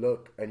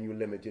look and you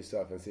limit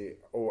yourself and say,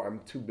 oh,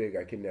 I'm too big,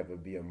 I can never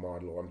be a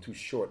model, or I'm too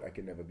short, I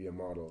can never be a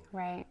model.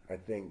 Right. I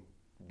think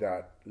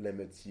that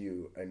limits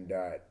you, and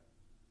that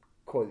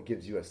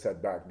gives you a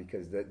setback,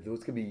 because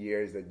those could be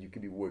years that you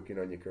could be working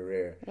on your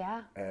career.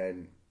 Yeah.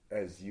 And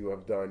as you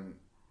have done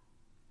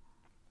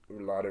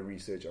a lot of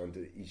research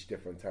onto each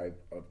different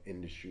type of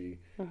industry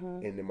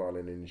in the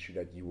modeling industry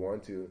that you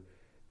want to,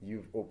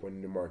 you've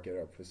opened the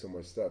market up for so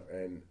much stuff.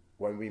 And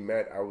when we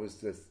met, I was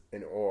just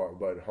in awe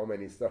about how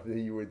many stuff that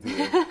you were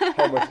doing,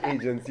 how much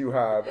agents you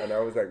have. And I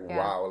was like,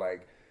 wow,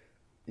 like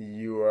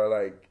you are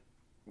like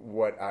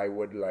what I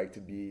would like to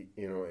be,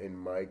 you know, in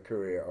my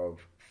career of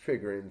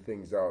figuring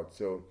things out.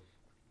 So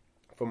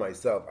for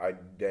myself, I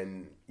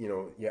then, you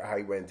know,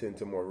 I went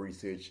into more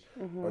research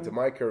onto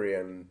my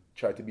career and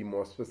tried to be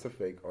more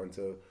specific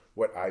onto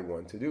what I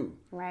want to do.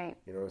 Right.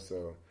 You know,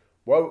 so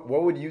what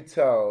would you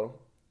tell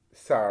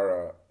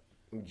Sarah,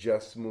 who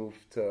just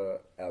moved to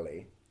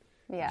LA?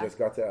 Yeah. Just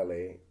got to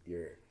LA.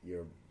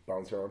 You're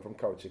bouncing around from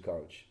couch to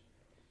couch.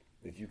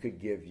 If you could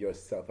give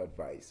yourself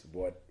advice,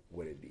 what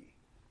would it be?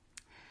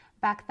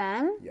 Back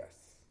then? Yes.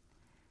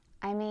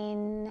 I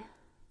mean,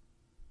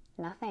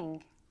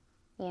 nothing.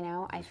 You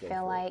know, I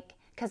feel like,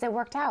 because it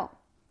worked out.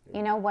 Yeah.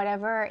 You know,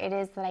 whatever it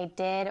is that I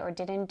did or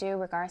didn't do,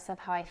 regardless of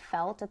how I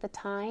felt at the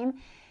time,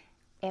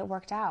 it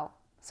worked out.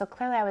 So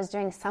clearly I was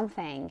doing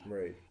something.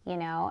 Right. You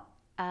know,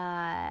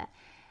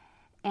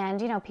 and,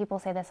 you know, people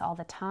say this all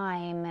the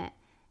time,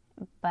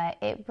 but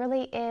it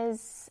really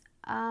is,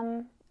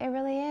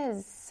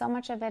 so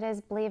much of it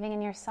is believing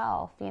in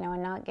yourself, you know,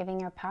 and not giving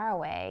your power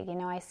away. You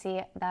know, I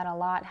see that a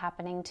lot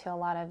happening to a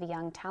lot of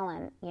young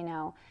talent, you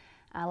know.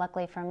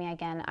 Luckily for me,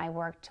 again, I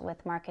worked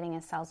with marketing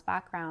and sales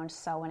background,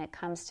 so when it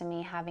comes to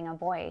me having a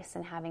voice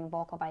and having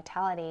vocal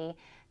vitality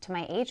to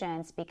my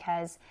agents,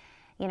 because,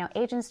 you know,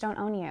 agents don't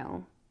own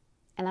you,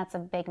 and that's a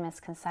big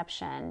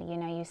misconception. You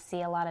know, you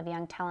see a lot of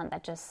young talent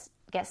that just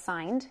get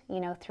signed, you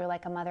know, through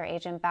like a mother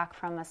agent back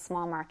from a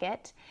small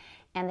market,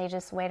 and they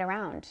just wait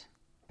around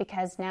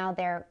because now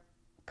they're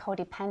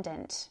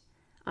codependent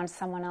on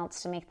someone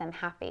else to make them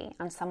happy,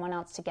 on someone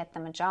else to get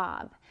them a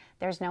job.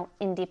 There's no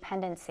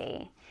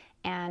independency.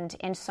 And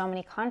in so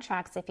many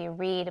contracts, if you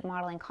read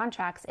modeling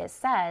contracts, it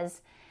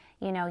says,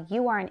 you know,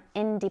 you are an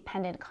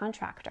independent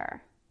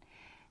contractor.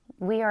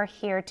 We are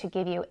here to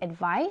give you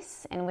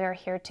advice, and we're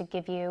here to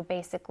give you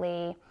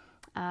basically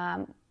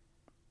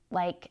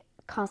like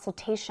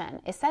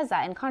consultation. It says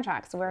that in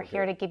contracts. We're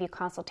here to give you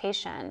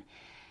consultation.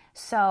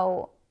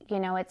 So, you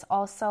know, it's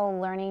also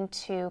learning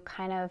to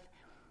kind of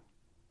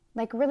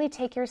like really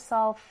take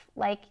yourself,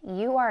 like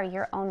you are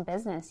your own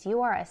business.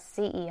 You are a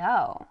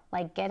CEO.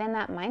 Like get in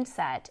that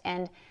mindset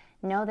and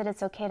know that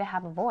it's okay to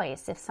have a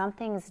voice. If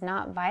something's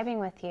not vibing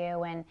with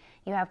you and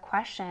you have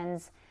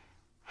questions,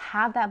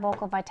 have that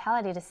vocal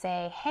vitality to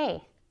say,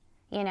 hey,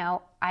 you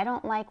know, I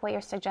don't like what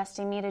you're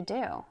suggesting me to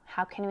do.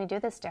 How can we do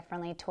this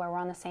differently to where we're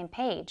on the same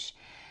page?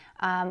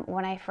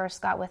 When I first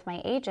got with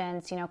my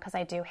agents, you know, because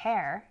I do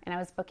hair and I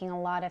was booking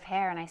a lot of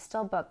hair, and I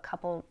still book a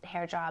couple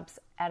hair jobs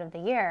out of the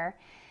year.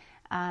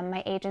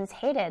 My agents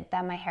hated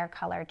that my hair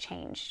color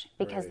changed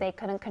because they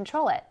couldn't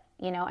control it,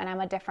 you know, and I'm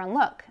a different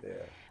look,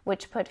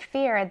 which put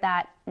fear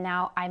that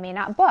now I may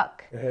not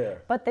book. Yeah.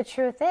 But the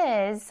truth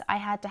is, I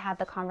had to have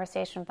the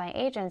conversation with my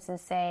agents and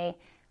say,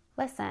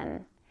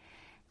 listen,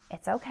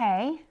 it's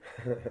okay.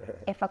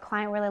 If a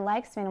client really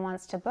likes me and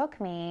wants to book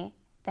me,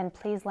 then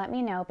please let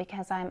me know,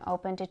 because I'm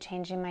open to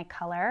changing my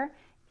color.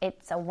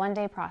 It's a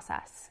one-day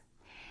process.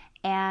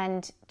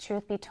 And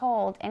truth be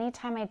told,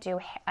 anytime I do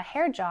a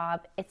hair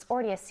job, it's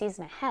already a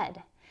season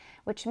ahead,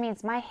 which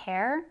means my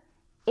hair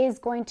is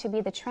going to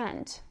be the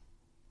trend.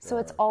 So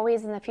it's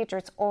always in the future.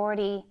 It's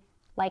already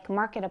like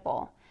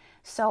marketable.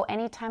 So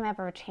anytime I've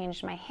ever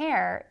changed my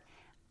hair,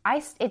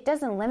 it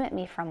doesn't limit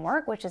me from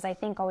work, which is, I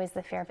think, always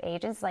the fear of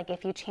agents. Like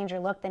if you change your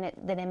look, then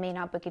it may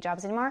not book you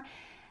jobs anymore.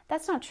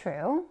 That's not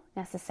true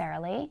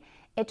necessarily.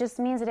 It just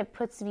means that it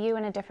puts you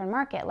in a different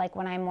market. Like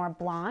when I'm more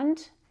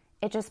blonde,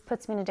 it just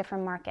puts me in a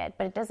different market,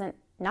 but it doesn't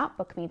not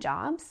book me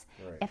jobs.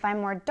 Right. If I'm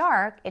more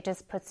dark, it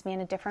just puts me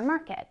in a different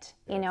market.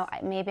 Yes. You know,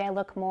 maybe I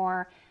look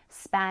more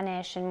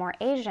Spanish and more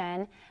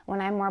Asian. When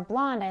I'm more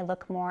blonde, I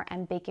look more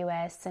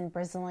ambiguous and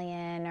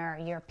Brazilian or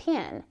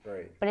European.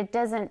 Right. But it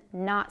doesn't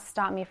not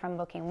stop me from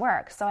booking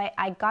work. So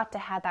I got to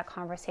have that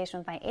conversation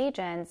with my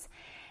agents.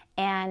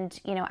 And,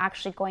 you know,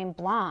 actually going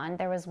blonde,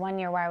 there was one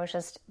year where I was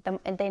just, the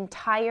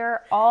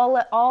entire,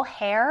 all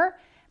hair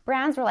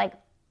brands were like,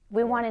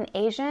 we want an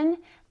Asian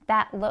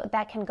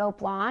that can go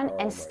blonde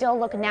and still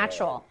look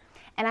natural.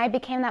 And I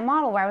became that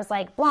model where I was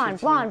like, blonde,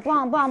 blonde,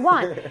 blonde, blonde,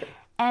 blonde.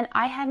 And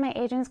I had my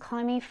agents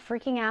calling me,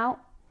 freaking out.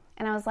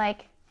 And I was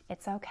like,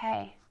 it's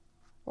okay.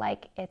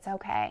 Like, it's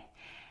okay.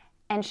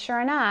 And sure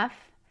enough,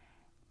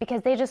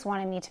 because they just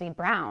wanted me to be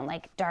brown,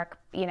 like dark,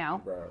 you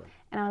know. Brown.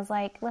 And I was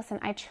like, listen,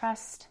 I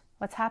trust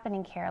what's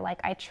happening here.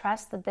 Like, I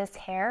trust that this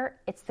hair,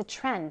 it's the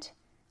trend.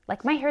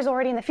 Like, my hair's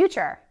already in the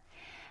future.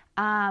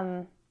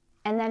 And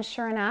then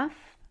sure enough,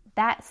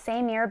 that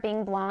same year,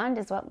 Being Blonde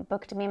is what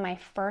booked me my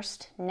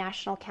first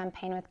national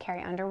campaign with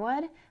Carrie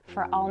Underwood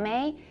for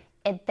Almay.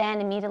 It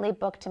then immediately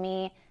booked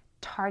me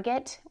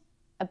Target,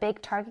 a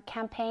big Target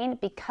campaign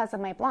because of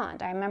my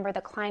blonde. I remember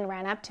the client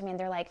ran up to me and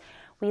they're like,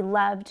 we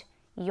loved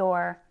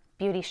your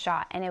beauty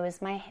shot. And it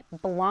was my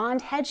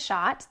blonde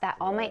headshot that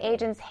all my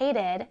agents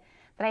hated,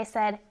 that I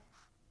said,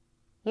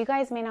 you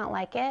guys may not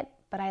like it,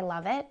 but I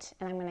love it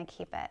and I'm going to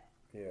keep it.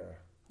 Yeah.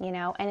 You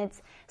know, and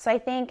it's, so I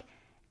think,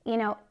 you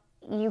know,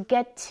 you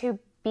get to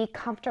be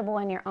comfortable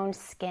in your own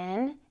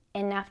skin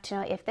enough to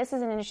know if this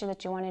is an industry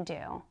that you want to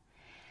do,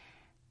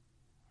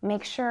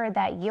 make sure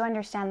that you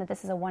understand that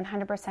this is a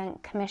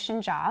 100%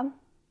 commission job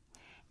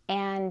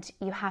and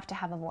you have to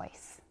have a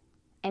voice.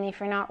 And if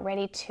you're not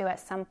ready to at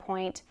some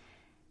point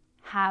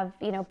have,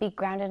 you know, be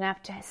grounded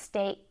enough to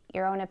state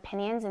your own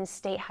opinions and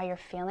state how you're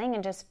feeling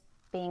and just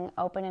being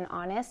open and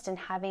honest and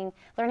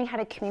learning how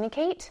to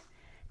communicate.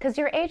 Because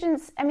your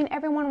agents, I mean,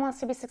 everyone wants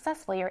to be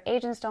successful. Your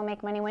agents don't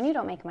make money when you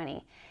don't make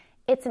money.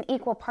 It's an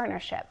equal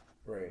partnership.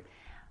 Right.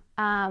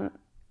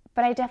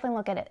 But I definitely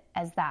look at it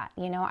as that.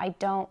 You know, I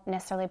don't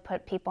necessarily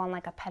put people on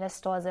like a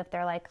pedestal as if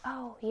they're like,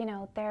 oh, you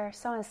know, they're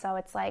so-and-so.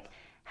 It's like,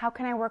 how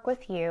can I work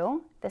with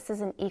you? This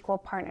is an equal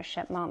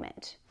partnership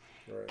moment.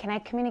 Right. Can I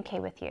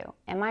communicate with you?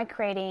 Am I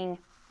creating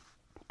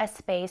a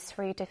space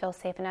for you to feel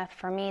safe enough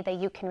for me that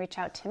you can reach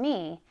out to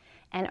me?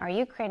 And are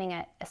you creating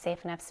a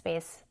safe enough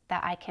space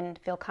that I can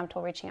feel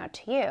comfortable reaching out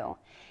to you?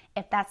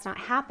 If that's not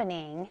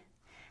happening,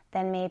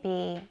 then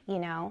maybe, you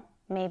know,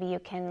 maybe you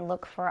can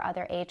look for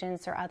other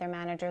agents or other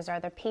managers or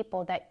other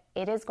people that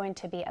it is going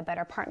to be a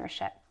better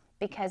partnership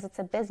because it's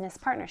a business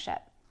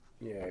partnership.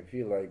 Yeah, I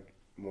feel like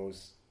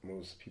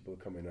most people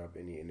coming up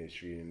in the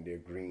industry and they're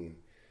green,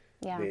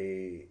 yeah.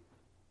 they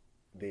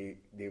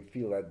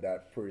feel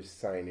that first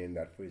sign-in,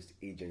 that first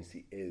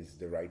agency is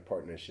the right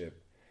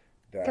partnership.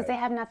 Because they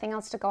have nothing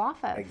else to go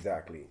off of.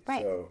 Exactly.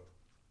 Right. So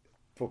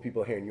for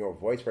people hearing your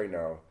voice right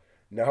now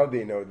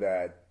they know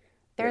that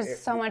there's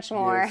so much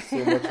more.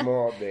 There's so much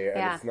more out there.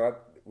 Yeah. And it's not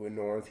when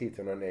no one's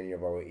hating on any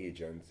of our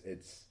agents.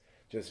 It's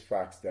just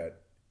facts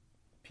that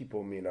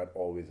people may not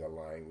always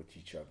align with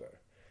each other.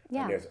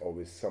 Yeah. And there's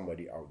always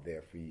somebody out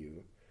there for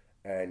you.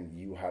 And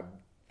you have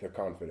the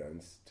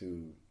confidence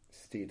to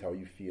state how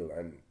you feel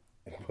and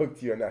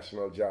book your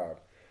national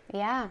job.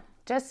 Yeah.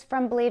 Just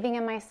from believing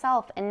in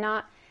myself and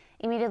not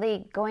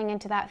immediately going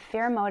into that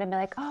fear mode and be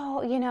like,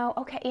 oh, you know,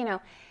 okay, you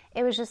know,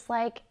 it was just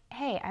like,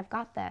 hey, I've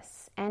got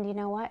this. And you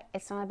know what?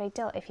 It's not a big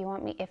deal.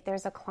 If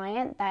there's a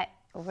client that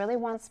really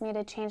wants me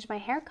to change my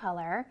hair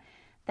color,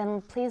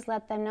 then please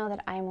let them know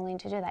that I'm willing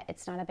to do that.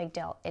 It's not a big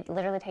deal. It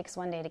literally takes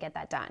one day to get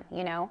that done,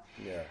 you know?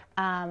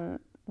 Yeah.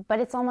 But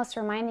it's almost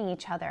reminding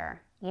each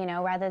other, you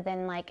know, rather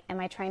than like, am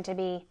I trying to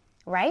be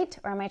right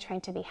or am I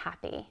trying to be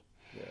happy?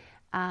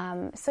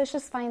 Yeah. So it's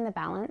just finding the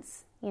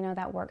balance, you know,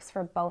 that works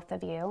for both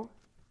of you.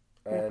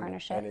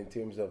 Partnership. And in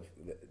terms of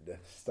the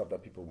stuff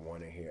that people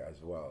want to hear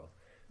as well,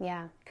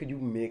 yeah, could you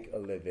make a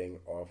living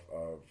off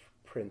of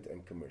print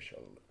and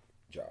commercial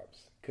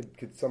jobs?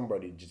 Could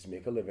somebody just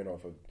make a living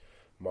off of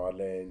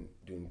modeling,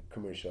 doing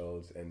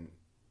commercials, and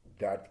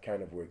that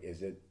kind of work?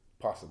 Is it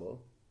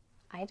possible?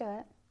 I do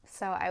it.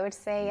 So I would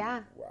say,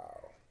 yeah.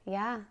 Wow.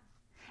 Yeah.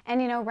 And,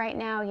 you know, right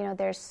now, you know,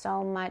 there's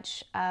so many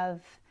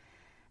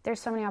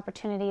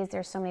opportunities,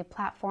 there's so many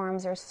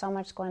platforms, there's so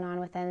much going on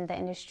within the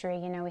industry.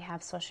 You know, we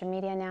have social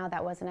media now,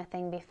 that wasn't a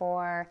thing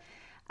before.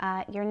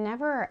 You're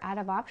never out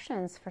of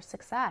options for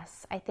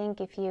success. I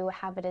think if you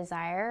have a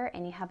desire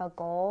and you have a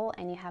goal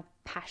and you have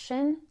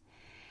passion,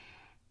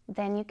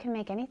 then you can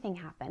make anything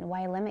happen.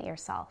 Why limit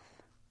yourself?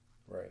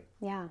 Right.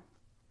 Yeah.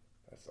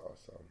 That's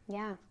awesome.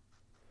 Yeah.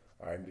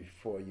 And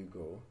before you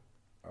go,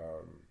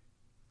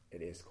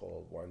 it is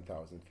called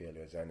 1,000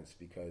 Failures, and it's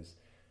because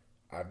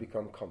I've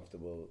become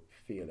comfortable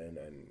feeling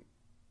and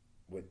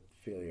with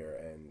failure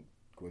and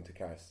going to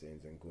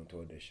castings and going to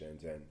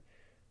auditions and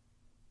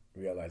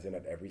realizing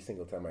that every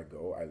single time I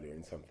go, I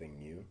learn something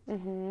new.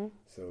 Mm-hmm.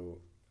 So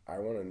I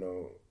want to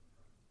know,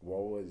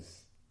 what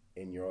was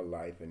in your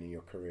life and in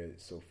your career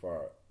so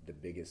far the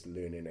biggest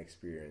learning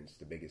experience,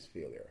 the biggest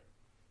failure?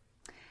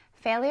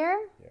 Failure?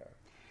 Yeah.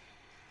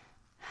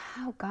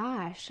 Oh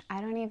gosh, I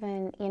don't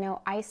even, you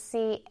know, I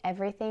see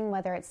everything,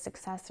 whether it's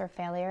success or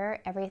failure,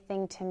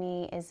 everything to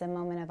me is a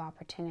moment of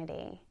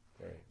opportunity.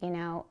 Right. You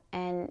know,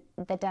 and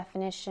the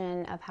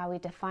definition of how we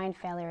define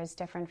failure is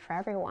different for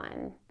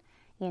everyone.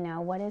 You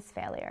know, what is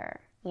failure?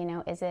 You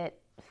know, is it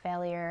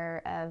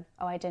failure of,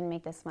 oh, I didn't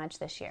make this much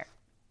this year,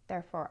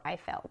 therefore I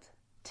failed?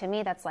 To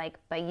me, that's like,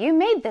 but you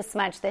made this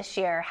much this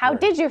year. How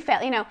did you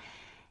fail? You know,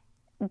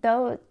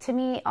 though, to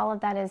me, all of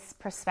that is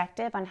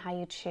perspective on how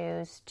you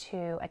choose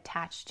to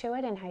attach to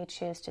it and how you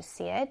choose to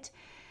see it.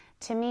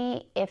 To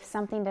me, if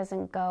something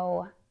doesn't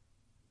go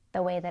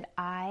the way that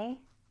I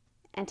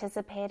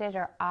anticipated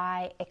or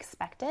I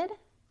expected,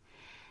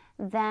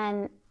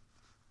 then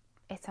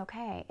it's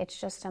okay. It's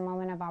just a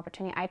moment of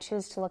opportunity. I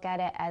choose to look at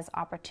it as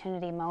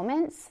opportunity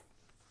moments.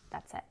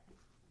 That's it.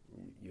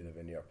 You live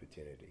in the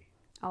opportunity.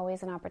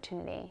 Always an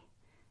opportunity.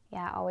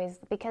 Yeah, always,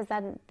 because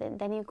then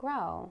you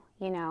grow,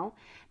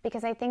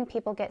 because I think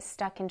people get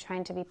stuck in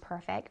trying to be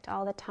perfect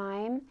all the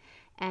time.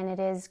 And it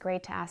is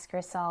great to ask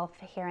yourself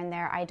here and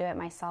there. I do it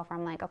myself where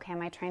I'm like, okay,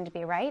 am I trying to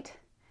be right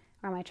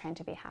or am I trying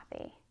to be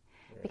happy?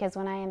 Right. Because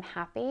when I am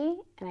happy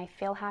and I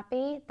feel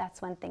happy,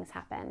 that's when things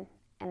happen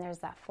and there's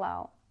that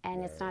flow.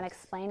 And It's not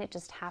explained, it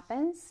just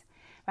happens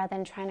rather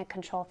than trying to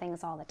control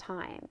things all the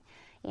time.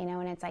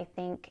 And it's, I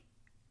think,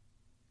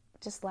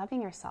 just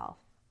loving yourself,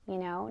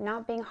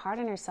 not being hard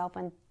on yourself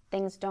when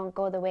things don't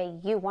go the way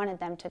you wanted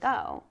them to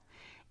go.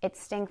 It's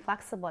staying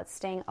flexible, it's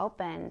staying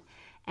open.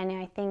 And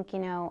I think,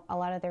 a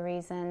lot of the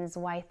reasons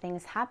why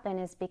things happen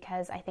is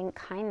because I think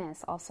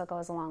kindness also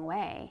goes a long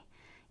way.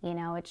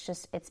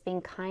 It's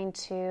being kind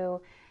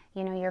to,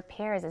 your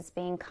peers, it's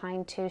being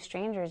kind to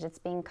strangers, it's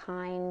being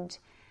kind,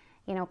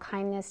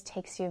 kindness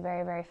takes you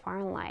very, very far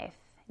in life.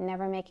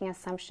 Never making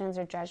assumptions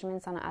or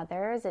judgments on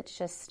others. It's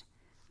just,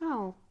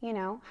 how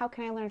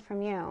can I learn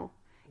from you?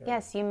 Yeah.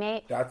 Yes, you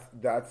may.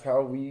 That's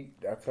how we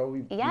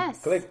yes.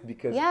 clicked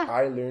because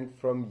I learned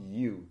from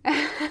you.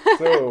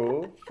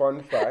 So,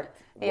 fun fact,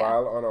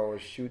 while on our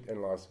shoot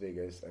in Las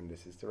Vegas, and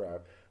this is the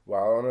wrap,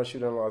 while on our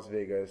shoot in Las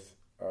Vegas,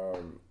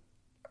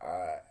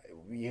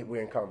 we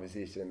were in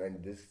conversation,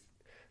 and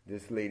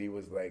this lady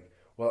was like,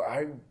 well,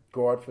 I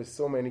go out for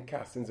so many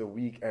castings a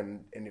week,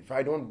 and if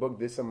I don't book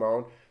this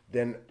amount,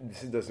 then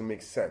this doesn't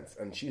make sense.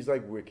 And she's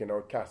like working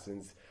out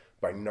castings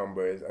by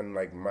numbers and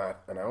like math,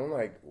 and I'm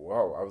like,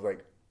 wow. I was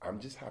like, I'm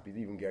just happy to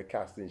even get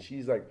casting.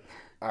 She's like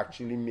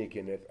actually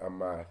making it a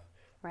math,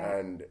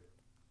 and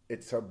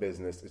it's her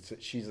business.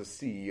 She's a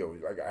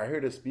CEO. Like I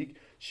heard her speak.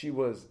 She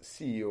was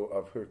CEO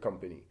of her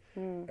company,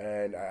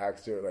 and I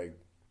asked her like,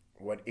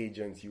 what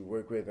agents you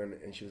work with,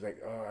 and she was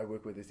like, oh, I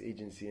work with this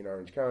agency in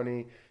Orange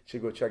County.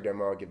 She'll go check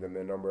them out, give them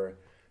their number.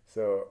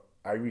 So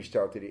I reached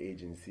out to the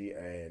agency,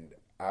 and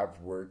I've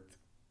worked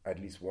at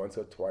least once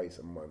or twice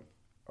a month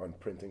on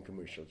print and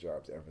commercial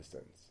jobs ever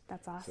since.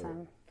 That's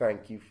awesome. So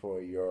thank you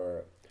for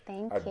your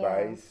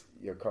advice,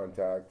 your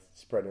contacts,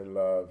 spreading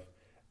love,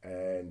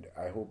 and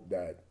I hope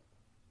that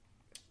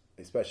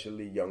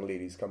especially young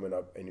ladies coming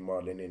up in the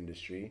modeling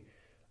industry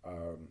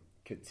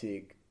could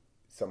take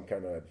some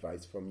kind of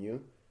advice from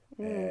you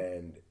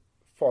and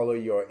follow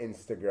your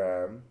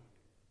Instagram,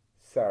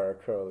 Sarah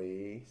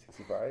Crowley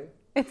 65.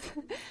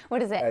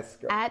 What is it?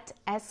 At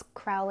S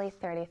Crowley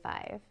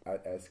 35.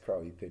 At S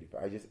Crowley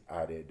 35. I just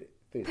added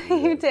 30.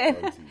 You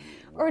did. Wow.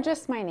 Or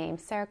just my name,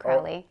 Sarah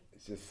Crowley.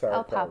 It's just Sarah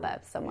I'll Crowley. pop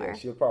up somewhere. Yeah,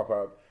 she'll pop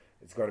up.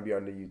 It's going to be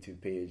on the YouTube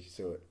page.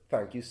 So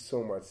thank you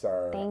so much,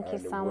 Sarah. Thank you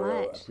so much. The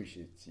world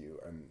appreciates you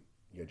and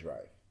your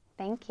drive.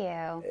 Thank you.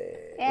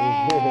 Hey.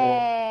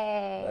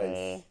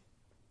 Yay! Nice.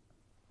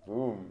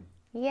 Boom.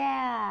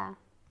 Yeah.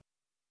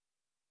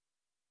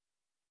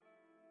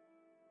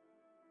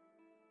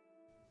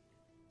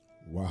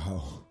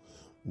 Wow,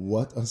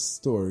 what a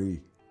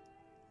story.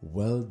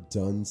 Well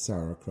done,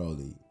 Sarah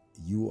Crowley.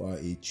 You are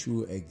a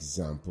true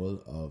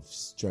example of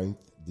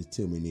strength,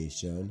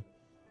 determination,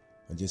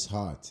 and just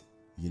heart.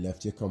 You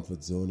left your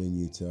comfort zone in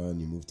Utah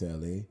and you moved to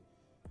LA and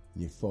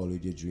you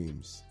followed your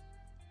dreams.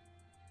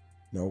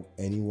 Now,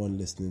 anyone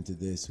listening to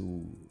this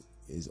who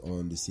is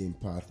on the same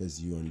path as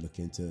you and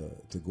looking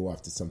to go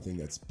after something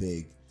that's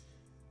big,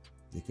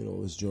 they could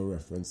always draw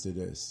reference to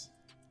this.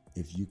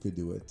 If you could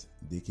do it,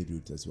 they could do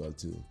it as well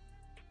too.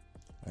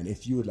 And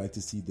if you would like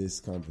to see this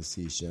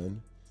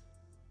conversation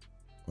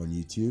on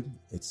YouTube,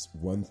 it's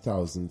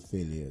 1,000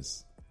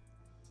 Failures.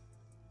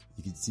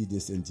 You can see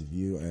this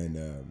interview and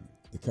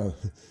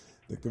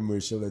the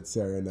commercial that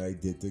Sarah and I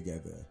did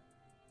together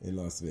in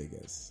Las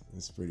Vegas.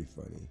 It's pretty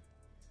funny.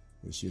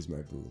 But she's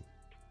my boo.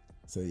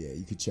 So yeah,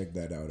 you could check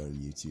that out on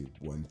YouTube,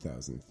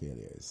 1,000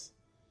 Failures.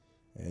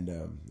 And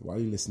while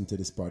you listen to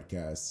this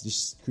podcast,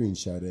 just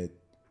screenshot it,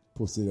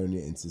 post it on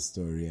your Insta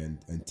story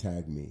and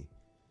tag me.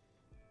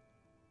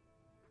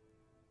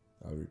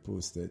 I'll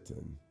repost it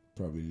and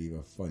probably leave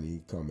a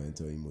funny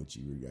comment or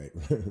emoji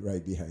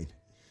right behind.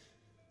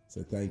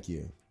 So thank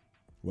you.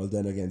 Well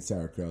done again,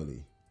 Sarah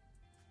Crowley.